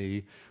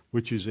histemi,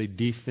 which is a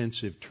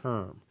defensive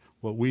term.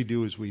 What we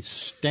do is we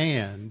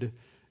stand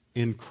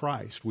in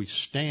Christ. We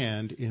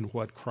stand in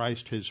what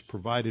Christ has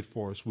provided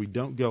for us. We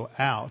don't go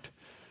out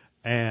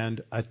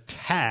and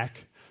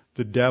attack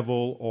the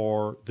devil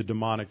or the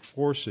demonic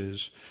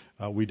forces.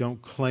 We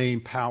don't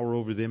claim power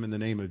over them in the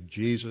name of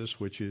Jesus,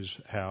 which is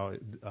how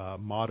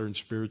modern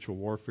spiritual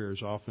warfare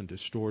is often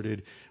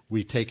distorted.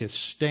 We take a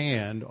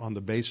stand on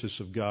the basis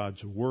of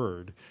God's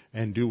Word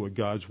and do what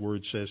God's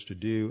Word says to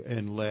do,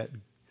 and let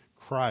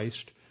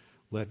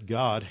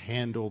God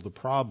handle the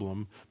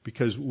problem,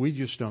 because we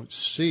just don't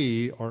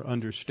see or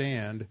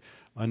understand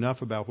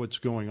enough about what's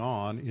going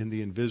on in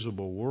the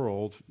invisible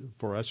world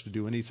for us to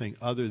do anything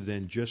other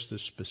than just the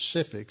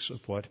specifics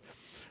of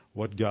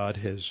what God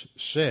has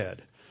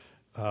said.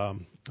 I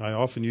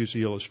often use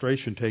the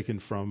illustration taken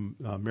from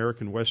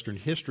American Western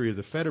history of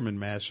the Fetterman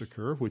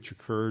Massacre, which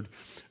occurred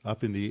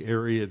up in the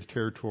area of the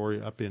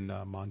territory up in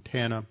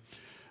Montana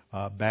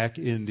back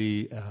in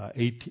the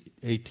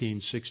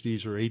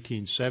 1860s or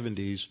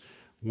 1870s,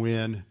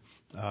 when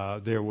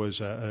there was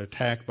an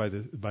attack by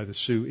the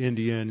Sioux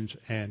Indians,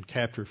 and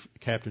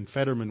Captain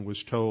Fetterman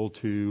was told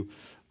to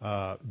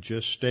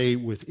just stay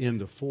within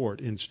the fort.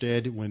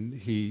 Instead, when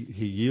he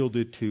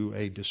yielded to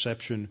a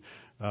deception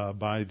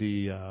by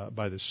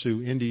the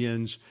Sioux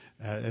Indians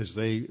as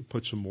they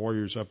put some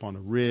warriors up on a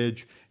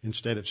ridge,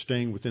 instead of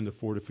staying within the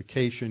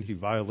fortification, he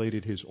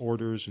violated his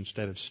orders.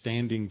 Instead of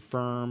standing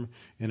firm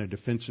in a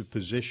defensive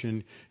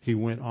position, he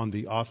went on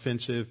the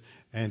offensive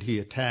and he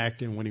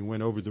attacked. And when he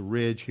went over the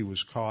ridge, he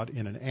was caught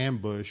in an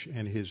ambush,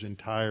 and his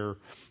entire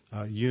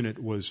unit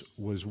was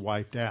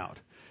wiped out.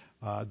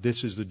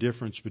 This is the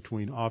difference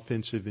between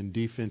offensive and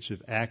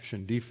defensive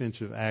action.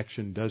 Defensive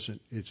action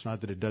it's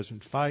not that it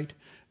doesn't fight,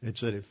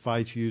 it's that it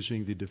fights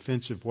using the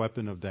defensive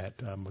weapon of that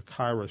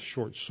Machaira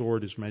short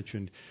sword is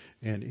mentioned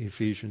in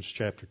Ephesians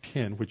chapter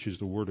 10, which is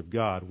the Word of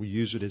God. We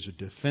use it as a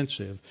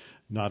defensive,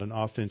 not an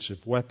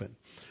offensive weapon.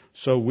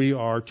 So we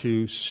are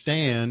to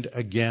stand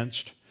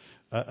against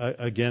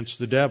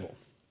the devil.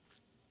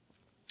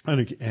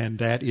 And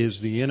that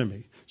is the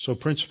enemy. So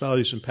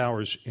principalities and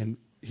powers in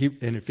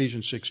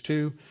Ephesians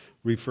 6:2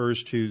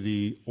 refers to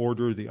the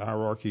order, the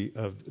hierarchy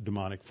of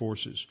demonic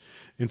forces.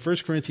 In 1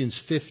 Corinthians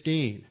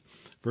 15,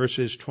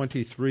 verses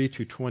 23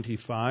 to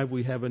 25,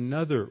 we have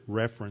another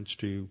reference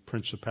to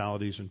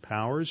principalities and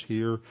powers,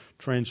 here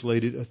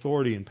translated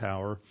authority and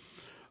power,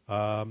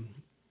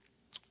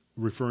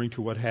 referring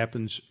to what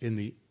happens in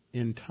the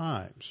end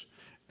times.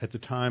 At the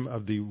time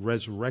of the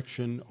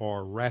resurrection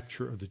or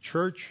rapture of the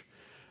church,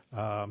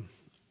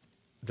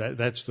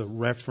 that's the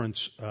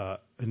reference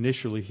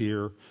initially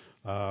here.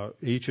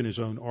 Each in his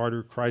own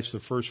order. Christ the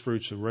first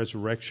fruits, the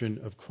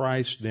resurrection of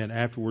Christ. Then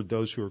afterward,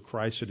 those who are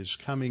Christ at his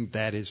coming.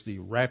 That is the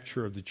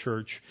rapture of the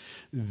church.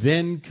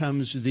 Then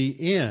comes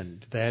the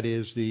end. That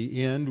is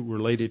the end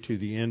related to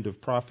the end of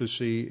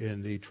prophecy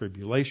and the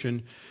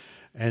tribulation.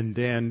 And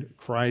then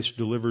Christ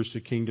delivers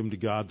the kingdom to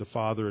God the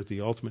Father at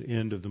the ultimate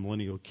end of the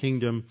millennial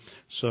kingdom.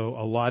 So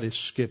a lot is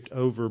skipped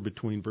over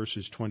between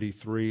verses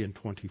 23 and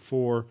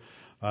 24.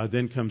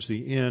 Then comes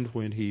the end,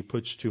 when he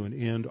puts to an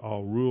end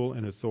all rule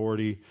and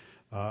authority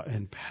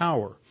and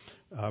power.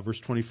 Verse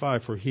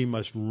 25, for he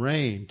must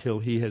reign till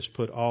he has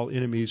put all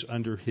enemies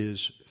under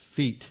his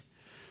feet.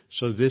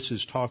 So this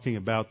is talking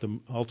about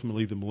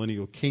ultimately the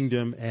millennial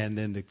kingdom, and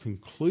then the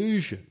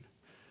conclusion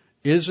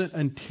isn't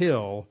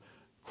until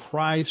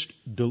Christ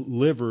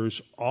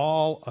delivers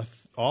all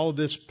of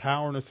this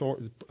power and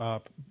authority,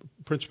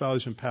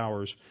 principalities and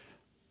powers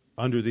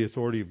under the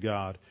authority of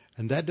God.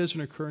 And that doesn't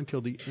occur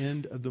until the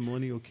end of the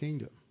millennial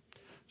kingdom.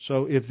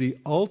 So if the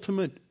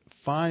ultimate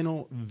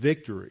final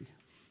victory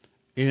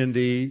in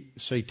the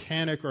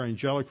satanic or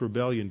angelic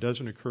rebellion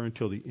doesn't occur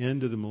until the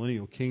end of the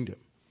millennial kingdom,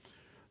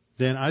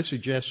 then I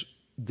suggest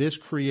this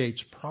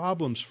creates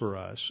problems for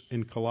us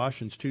in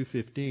Colossians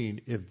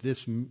 2:15 if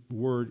this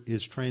word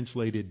is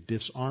translated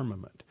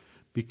disarmament,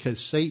 because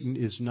Satan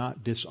is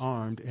not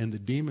disarmed and the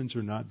demons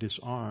are not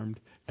disarmed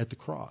at the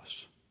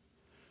cross.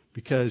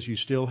 Because you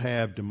still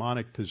have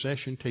demonic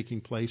possession taking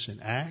place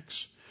in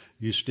Acts.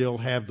 You still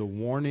have the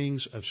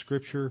warnings of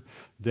Scripture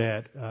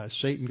that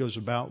Satan goes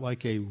about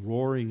like a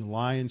roaring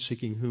lion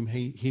seeking whom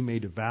he may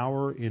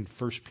devour in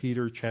 1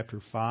 Peter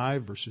chapter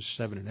 5, verses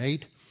 7 and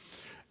 8.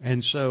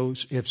 And so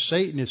if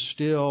Satan is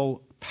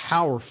still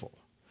powerful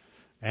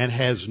and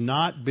has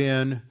not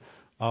been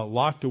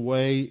locked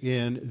away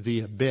in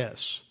the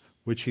abyss,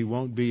 which he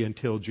won't be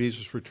until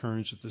Jesus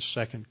returns at the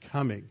second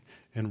coming,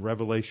 in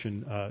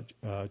Revelation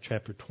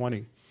chapter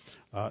 20.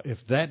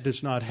 If that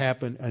does not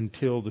happen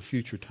until the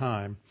future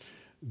time,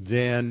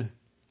 then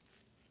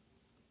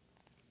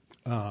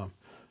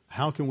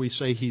how can we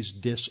say he's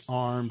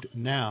disarmed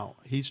now?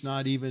 He's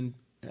not even,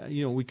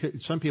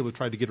 some people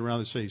try to get around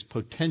and say he's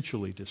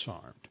potentially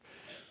disarmed.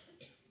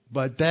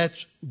 But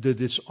that's the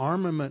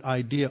disarmament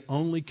idea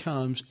only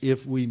comes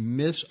if we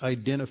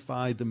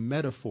misidentify the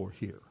metaphor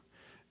here.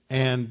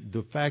 And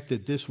the fact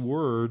that this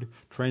word,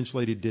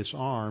 translated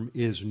disarm,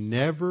 is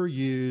never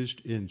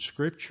used in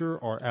Scripture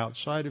or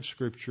outside of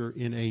Scripture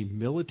in a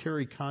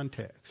military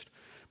context,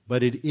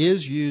 but it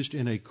is used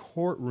in a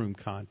courtroom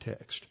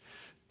context,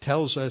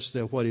 tells us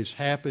that what has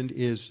happened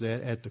is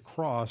that at the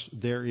cross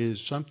there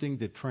is something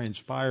that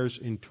transpires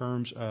in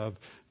terms of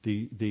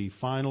the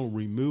final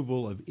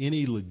removal of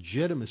any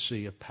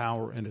legitimacy of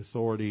power and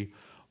authority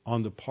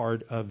on the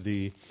part of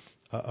the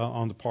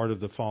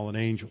fallen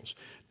angels.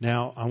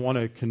 Now, I want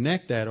to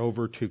connect that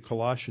over to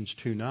Colossians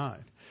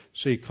 2:9.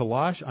 See,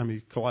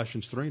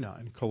 Colossians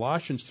 3:9.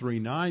 Colossians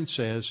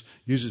 3:9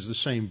 uses the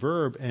same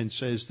verb and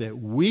says that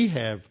we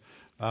have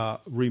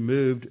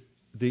removed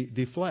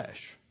the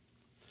flesh.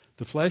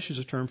 The flesh is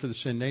a term for the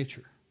sin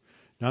nature.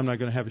 Now, I'm not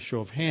going to have a show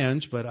of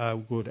hands, but I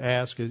would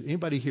ask, does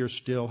anybody here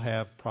still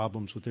have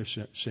problems with their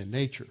sin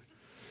nature?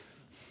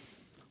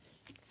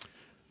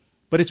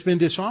 But it's been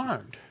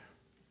disarmed.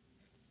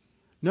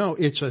 No,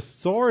 its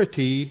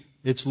authority,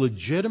 its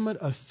legitimate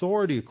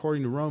authority,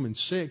 according to Romans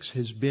 6,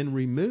 has been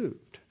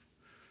removed.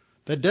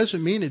 That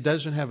doesn't mean it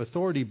doesn't have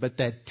authority, but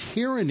that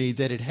tyranny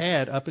that it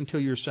had up until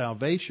your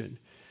salvation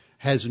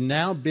has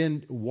now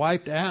been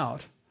wiped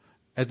out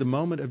at the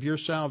moment of your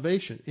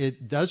salvation.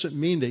 It doesn't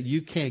mean that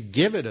you can't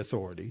give it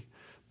authority,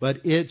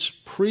 but its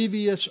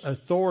previous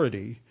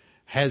authority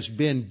has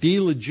been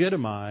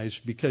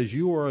delegitimized because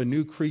you are a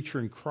new creature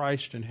in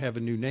Christ and have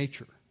a new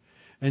nature.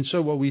 And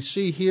so what we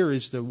see here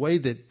is the way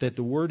that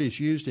the word is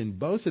used in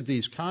both of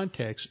these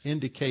contexts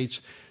indicates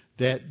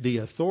that the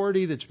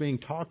authority that's being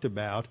talked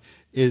about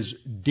is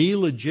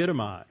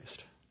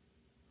delegitimized.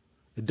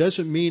 It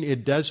doesn't mean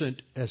it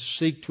doesn't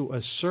seek to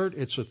assert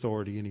its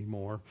authority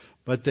anymore,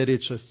 but that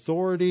its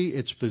authority,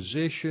 its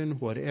position,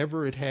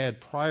 whatever it had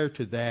prior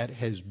to that,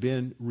 has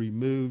been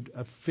removed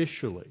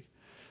officially.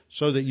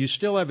 So that you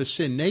still have a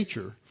sin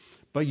nature,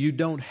 but you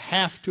don't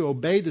have to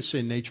obey the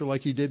sin nature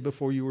like you did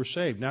before you were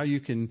saved. Now you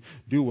can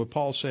do what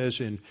Paul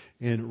says in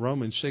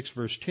Romans 6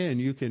 verse 10,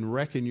 you can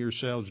reckon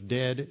yourselves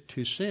dead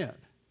to sin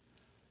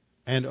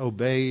and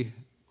obey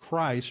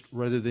Christ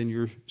rather than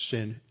your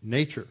sin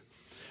nature.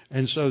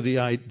 And so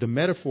the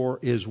metaphor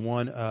is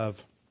one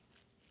of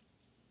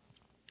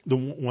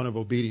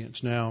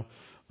obedience. Now,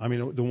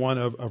 the one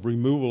of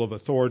removal of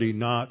authority,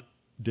 not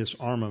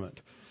disarmament.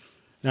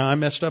 Now, I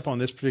messed up on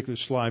this particular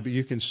slide, but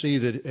you can see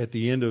that at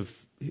the end of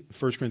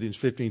 1 Corinthians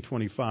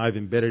 15:25,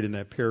 embedded in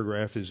that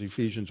paragraph is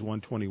Ephesians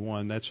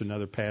 1:21. That's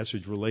another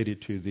passage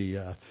related to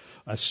the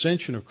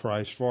ascension of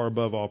Christ far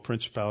above all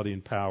principality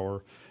and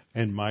power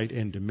and might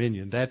and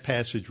dominion. That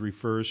passage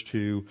refers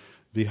to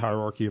the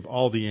hierarchy of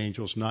all the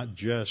angels, not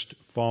just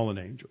fallen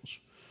angels.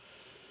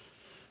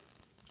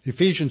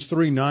 Ephesians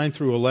 3:9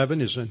 through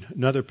 11 is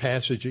another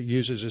passage that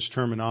uses this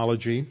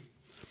terminology.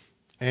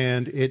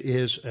 And it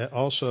is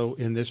also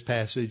in this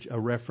passage a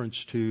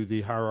reference to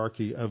the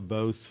hierarchy of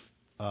both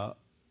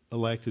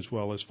elect as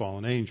well as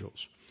fallen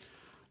angels.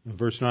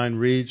 Verse 9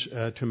 reads,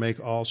 to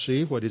make all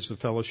see what is the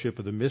fellowship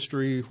of the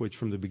mystery, which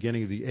from the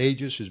beginning of the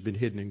ages has been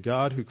hidden in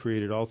God, who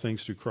created all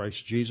things through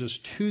Christ Jesus,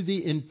 to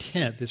the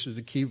intent, this is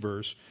the key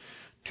verse,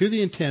 to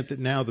the intent that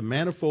now the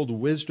manifold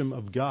wisdom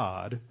of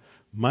God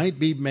might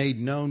be made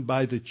known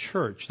by the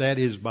church, that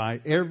is, by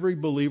every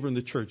believer in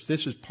the church.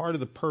 This is part of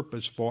the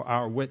purpose for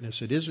our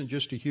witness. It isn't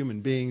just to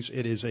human beings,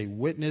 it is a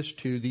witness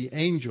to the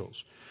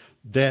angels,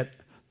 that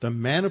the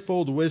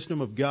manifold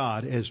wisdom of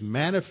God as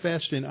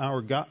manifest in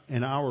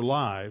our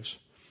lives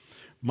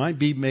might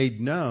be made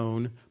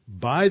known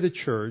by the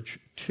church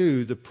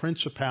to the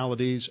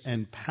principalities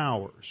and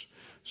powers,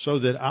 so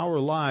that our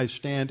lives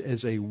stand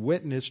as a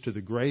witness to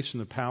the grace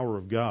and the power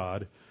of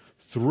God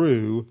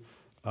through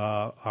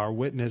our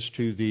witness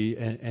to the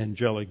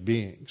angelic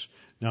beings.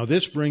 Now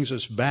this brings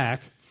us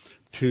back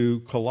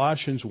to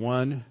Colossians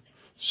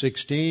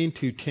 1:16,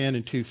 2:10,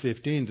 and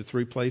 2:15, the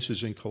three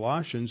places in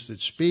Colossians that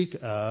speak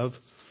of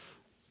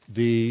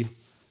the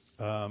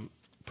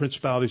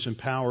principalities and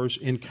powers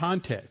in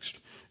context.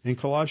 In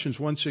Colossians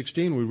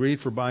 1:16 we read,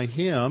 for by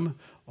him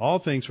all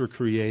things were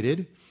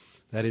created,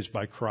 that is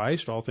by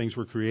Christ, all things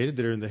were created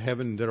that are in the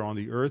heaven and that are on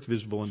the earth,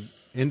 visible and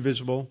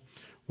invisible,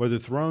 whether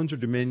thrones or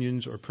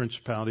dominions or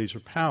principalities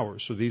or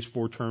powers. So these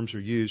four terms are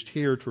used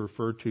here to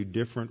refer to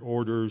different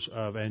orders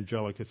of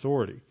angelic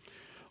authority.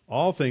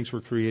 All things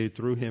were created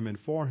through him and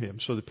for him.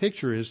 So the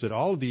picture is that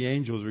all of the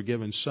angels are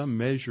given some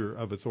measure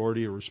of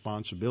authority or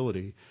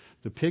responsibility.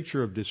 The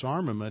picture of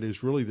disarmament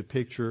is really the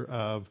picture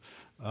of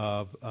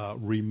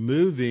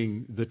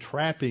removing the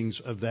trappings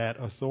of that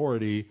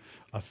authority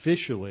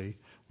officially,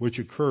 which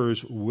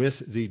occurs with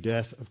the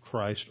death of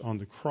Christ on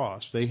the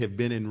cross. They have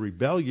been in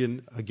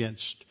rebellion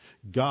against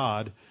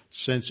God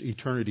since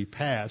eternity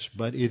past,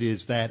 but it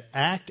is that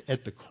act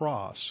at the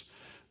cross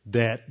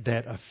that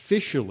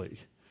officially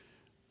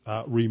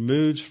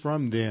removes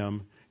from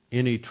them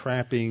any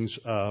trappings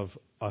of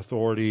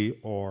authority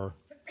or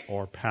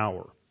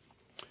power.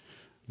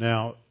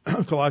 Now,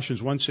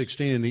 Colossians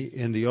 1:16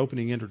 in the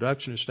opening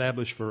introduction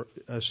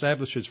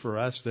establishes for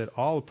us that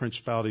all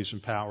principalities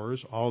and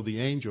powers, all the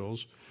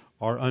angels,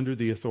 are under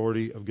the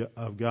authority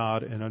of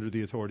God and under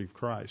the authority of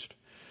Christ.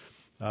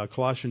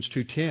 Colossians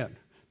 2:10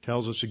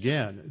 tells us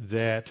again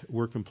that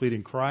we're complete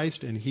in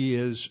Christ, and he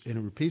is, and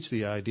it repeats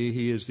the idea,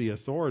 he is the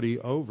authority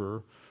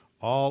over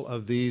all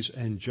of these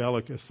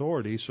angelic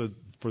authorities. So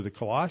for the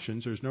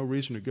Colossians, there's no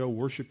reason to go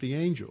worship the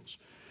angels.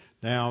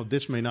 Now,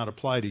 this may not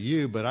apply to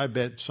you, but I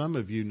bet some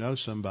of you know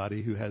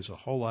somebody who has a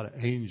whole lot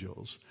of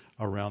angels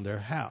around their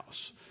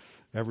house.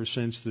 Ever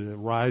since the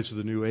rise of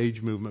the New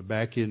Age movement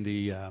back in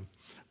the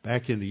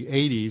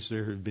 80s,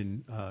 there have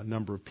been a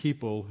number of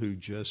people who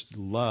just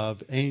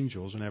love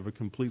angels and have a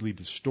completely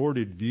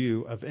distorted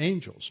view of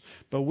angels.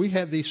 But we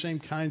have these same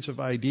kinds of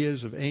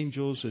ideas of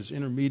angels as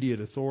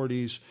intermediate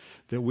authorities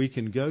that we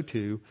can go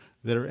to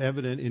that are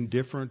evident in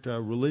different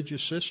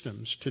religious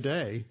systems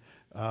today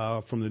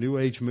from the New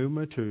Age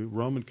movement to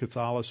Roman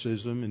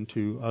Catholicism and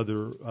to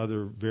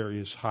other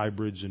various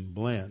hybrids and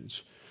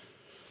blends.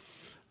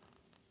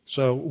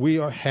 So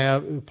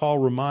Paul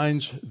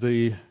reminds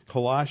the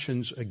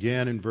Colossians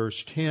again in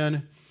verse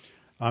 15,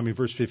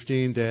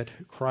 that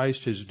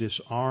Christ has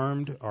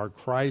disarmed, or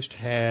Christ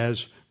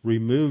has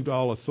removed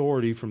all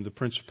authority from the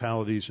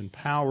principalities and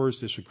powers.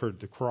 This occurred at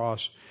the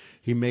cross.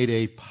 He made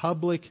a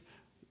public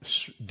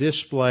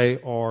display,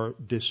 or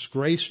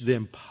disgraced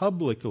them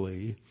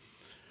publicly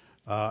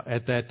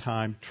at that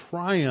time,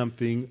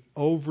 triumphing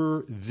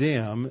over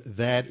them,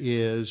 that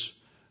is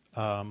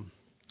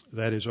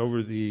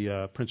over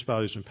the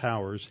principalities and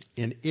powers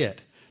in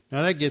it.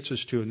 Now that gets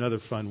us to another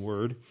fun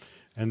word,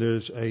 and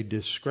there's a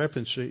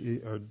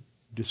discrepancy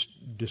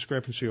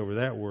over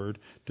that word.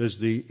 Does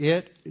the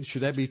it,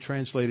 should that be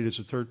translated as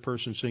a third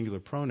person singular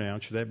pronoun?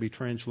 Should that be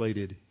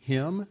translated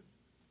him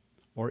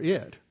or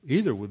it?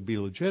 Either would be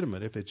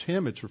legitimate. If it's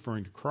him, it's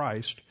referring to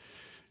Christ.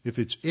 If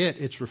it's it,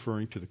 it's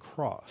referring to the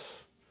cross.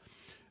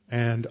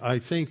 And I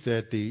think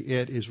that the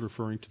it is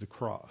referring to the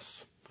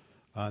cross.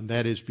 And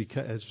that is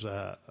because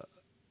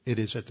it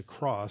is at the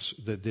cross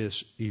that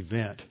this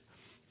event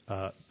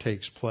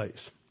takes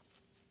place.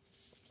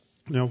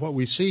 Now, what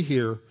we see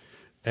here,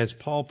 as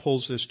Paul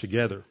pulls this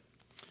together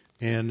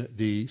in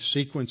the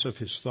sequence of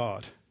his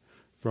thought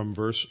from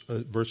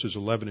verses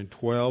 11 and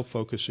 12,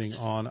 focusing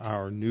on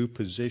our new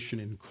position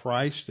in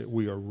Christ, that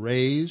we are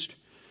raised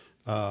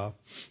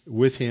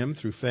with him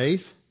through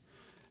faith,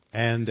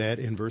 and that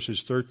in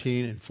verses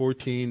 13 and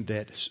 14,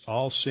 that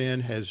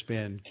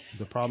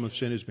the problem of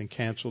sin has been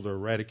canceled or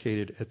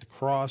eradicated at the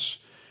cross,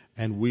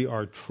 and we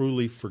are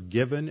truly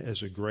forgiven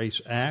as a grace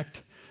act.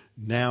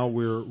 Now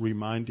we're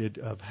reminded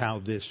of how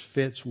this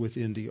fits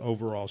within the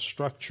overall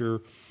structure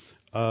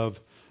of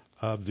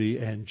the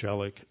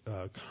angelic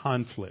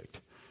conflict.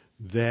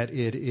 That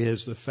it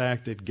is the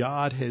fact that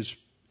God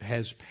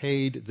has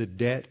paid the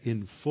debt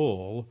in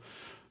full,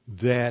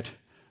 that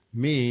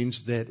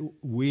means that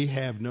we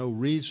have no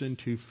reason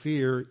to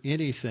fear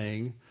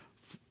anything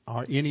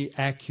or any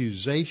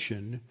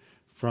accusation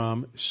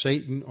from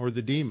Satan or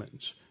the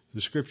demons.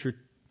 The Scripture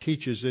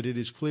teaches that it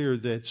is clear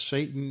that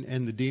Satan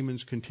and the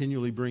demons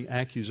continually bring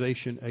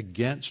accusation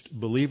against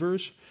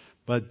believers,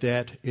 but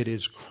that it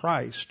is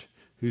Christ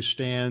who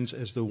stands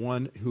as the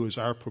one who is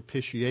our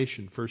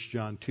propitiation, 1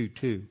 John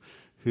 2:2,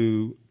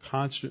 who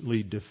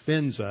constantly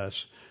defends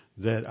us,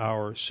 that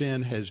our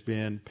sin has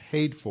been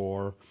paid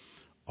for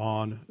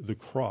on the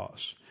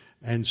cross.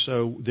 And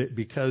so that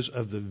because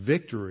of the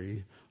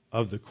victory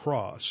of the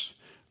cross,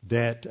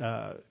 that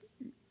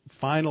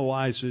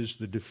finalizes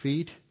the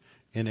defeat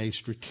in a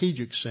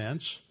strategic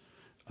sense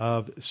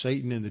of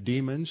Satan and the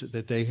demons,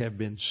 that they have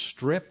been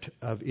stripped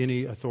of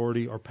any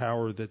authority or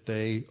power that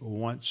they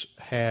once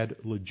had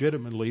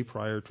legitimately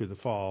prior to the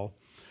fall,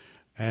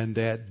 and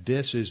that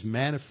this is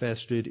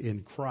manifested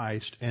in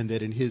Christ, and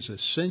that in his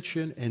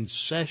ascension and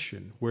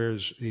session,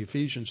 whereas the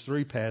Ephesians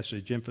 3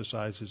 passage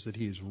emphasizes that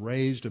he is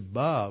raised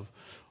above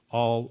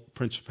all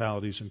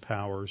principalities and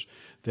powers,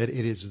 that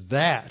it is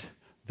that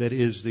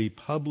is the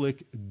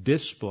public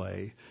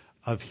display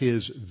of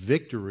his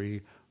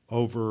victory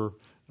over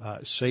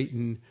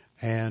Satan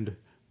and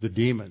the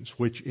demons,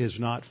 which is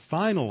not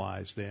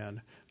finalized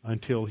then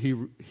until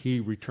he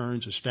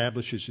returns,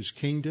 establishes his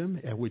kingdom,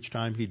 at which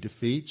time he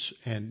defeats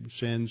and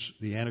sends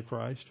the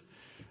Antichrist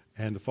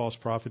and the false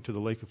prophet to the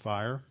lake of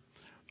fire.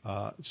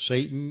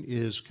 Satan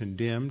is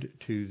condemned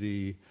to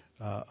the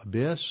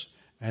abyss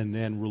and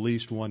then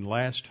released one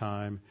last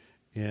time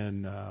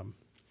in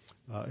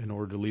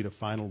order to lead a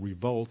final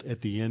revolt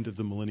at the end of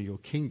the millennial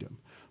kingdom.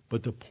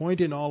 But the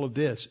point in all of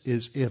this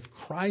is, if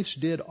Christ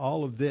did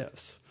all of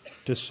this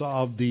to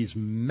solve these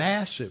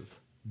massive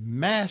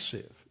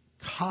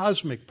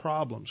cosmic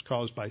problems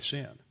caused by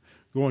sin,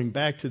 going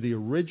back to the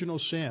original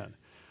sin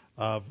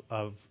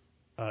of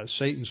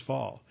Satan's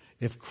fall,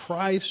 if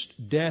Christ's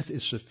death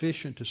is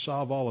sufficient to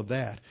solve all of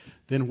that,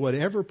 then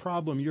whatever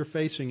problem you're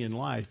facing in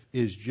life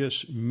is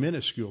just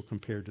minuscule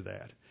compared to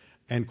that.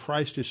 And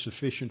Christ is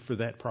sufficient for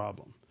that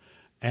problem.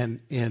 And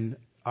in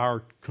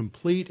our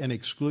complete and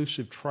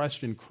exclusive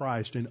trust in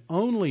Christ, and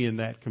only in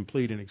that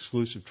complete and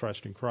exclusive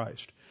trust in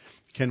Christ,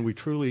 can we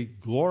truly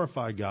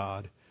glorify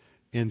God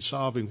in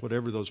solving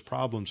whatever those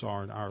problems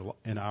are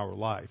in our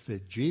life.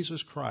 That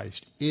Jesus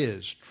Christ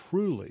is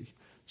truly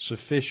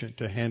sufficient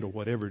to handle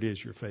whatever it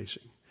is you're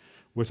facing,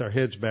 with our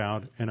heads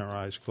bowed and our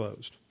eyes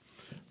closed.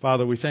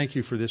 Father, we thank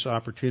you for this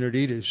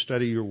opportunity to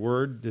study your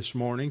word this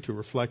morning, to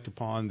reflect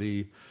upon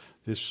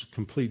this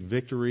complete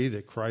victory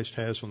that Christ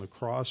has on the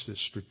cross, this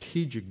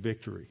strategic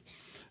victory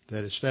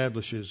that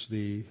establishes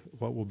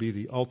what will be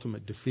the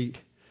ultimate defeat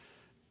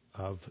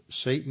of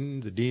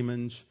Satan, the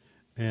demons,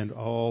 and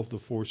all the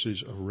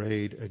forces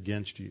arrayed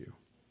against you.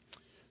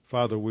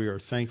 Father, we are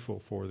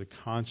thankful for the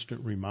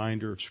constant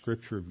reminder of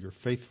Scripture of your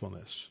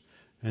faithfulness,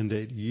 and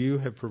that you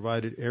have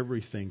provided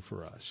everything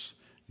for us.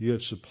 You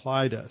have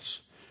supplied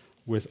us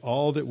with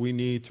all that we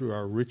need through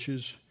our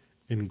riches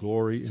in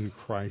glory in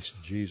Christ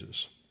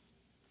Jesus.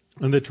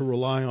 And that to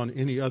rely on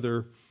any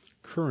other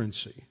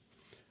currency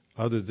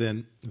other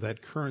than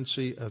that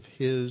currency of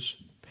his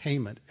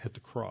payment at the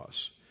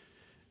cross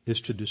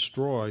is to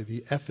destroy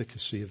the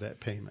efficacy of that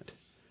payment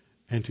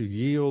and to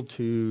yield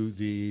to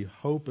the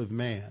hope of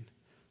man,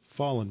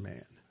 fallen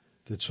man,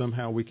 that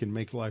somehow we can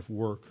make life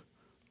work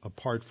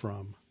apart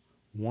from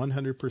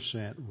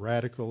 100%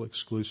 radical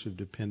exclusive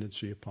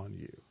dependency upon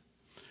you.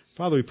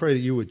 Father, we pray that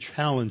you would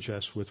challenge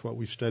us with what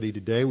we've studied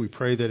today. We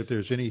pray that if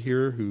there's any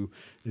here who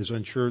is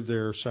unsure of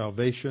their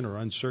salvation or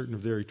uncertain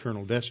of their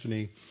eternal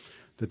destiny,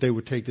 that they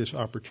would take this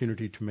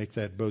opportunity to make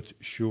that both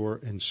sure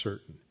and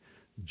certain.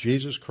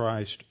 Jesus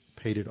Christ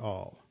paid it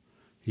all.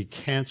 He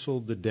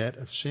canceled the debt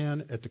of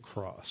sin at the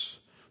cross.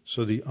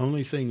 So the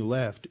only thing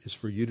left is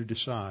for you to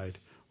decide,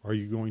 are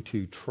you going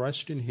to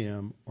trust in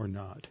him or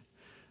not?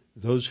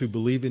 Those who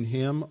believe in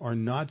him are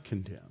not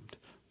condemned,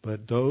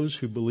 but those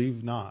who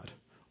believe not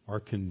are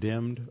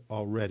condemned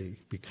already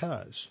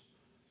because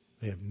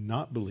they have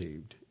not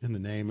believed in the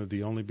name of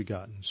the only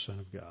begotten Son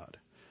of God.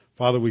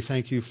 Father, we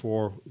thank you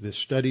for this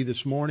study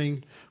this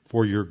morning,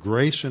 for your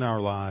grace in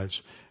our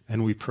lives,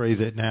 and we pray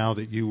that now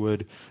that you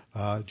would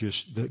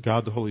that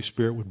God the Holy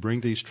Spirit would bring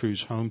these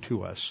truths home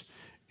to us.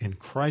 In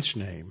Christ's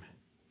name,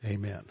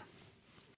 amen.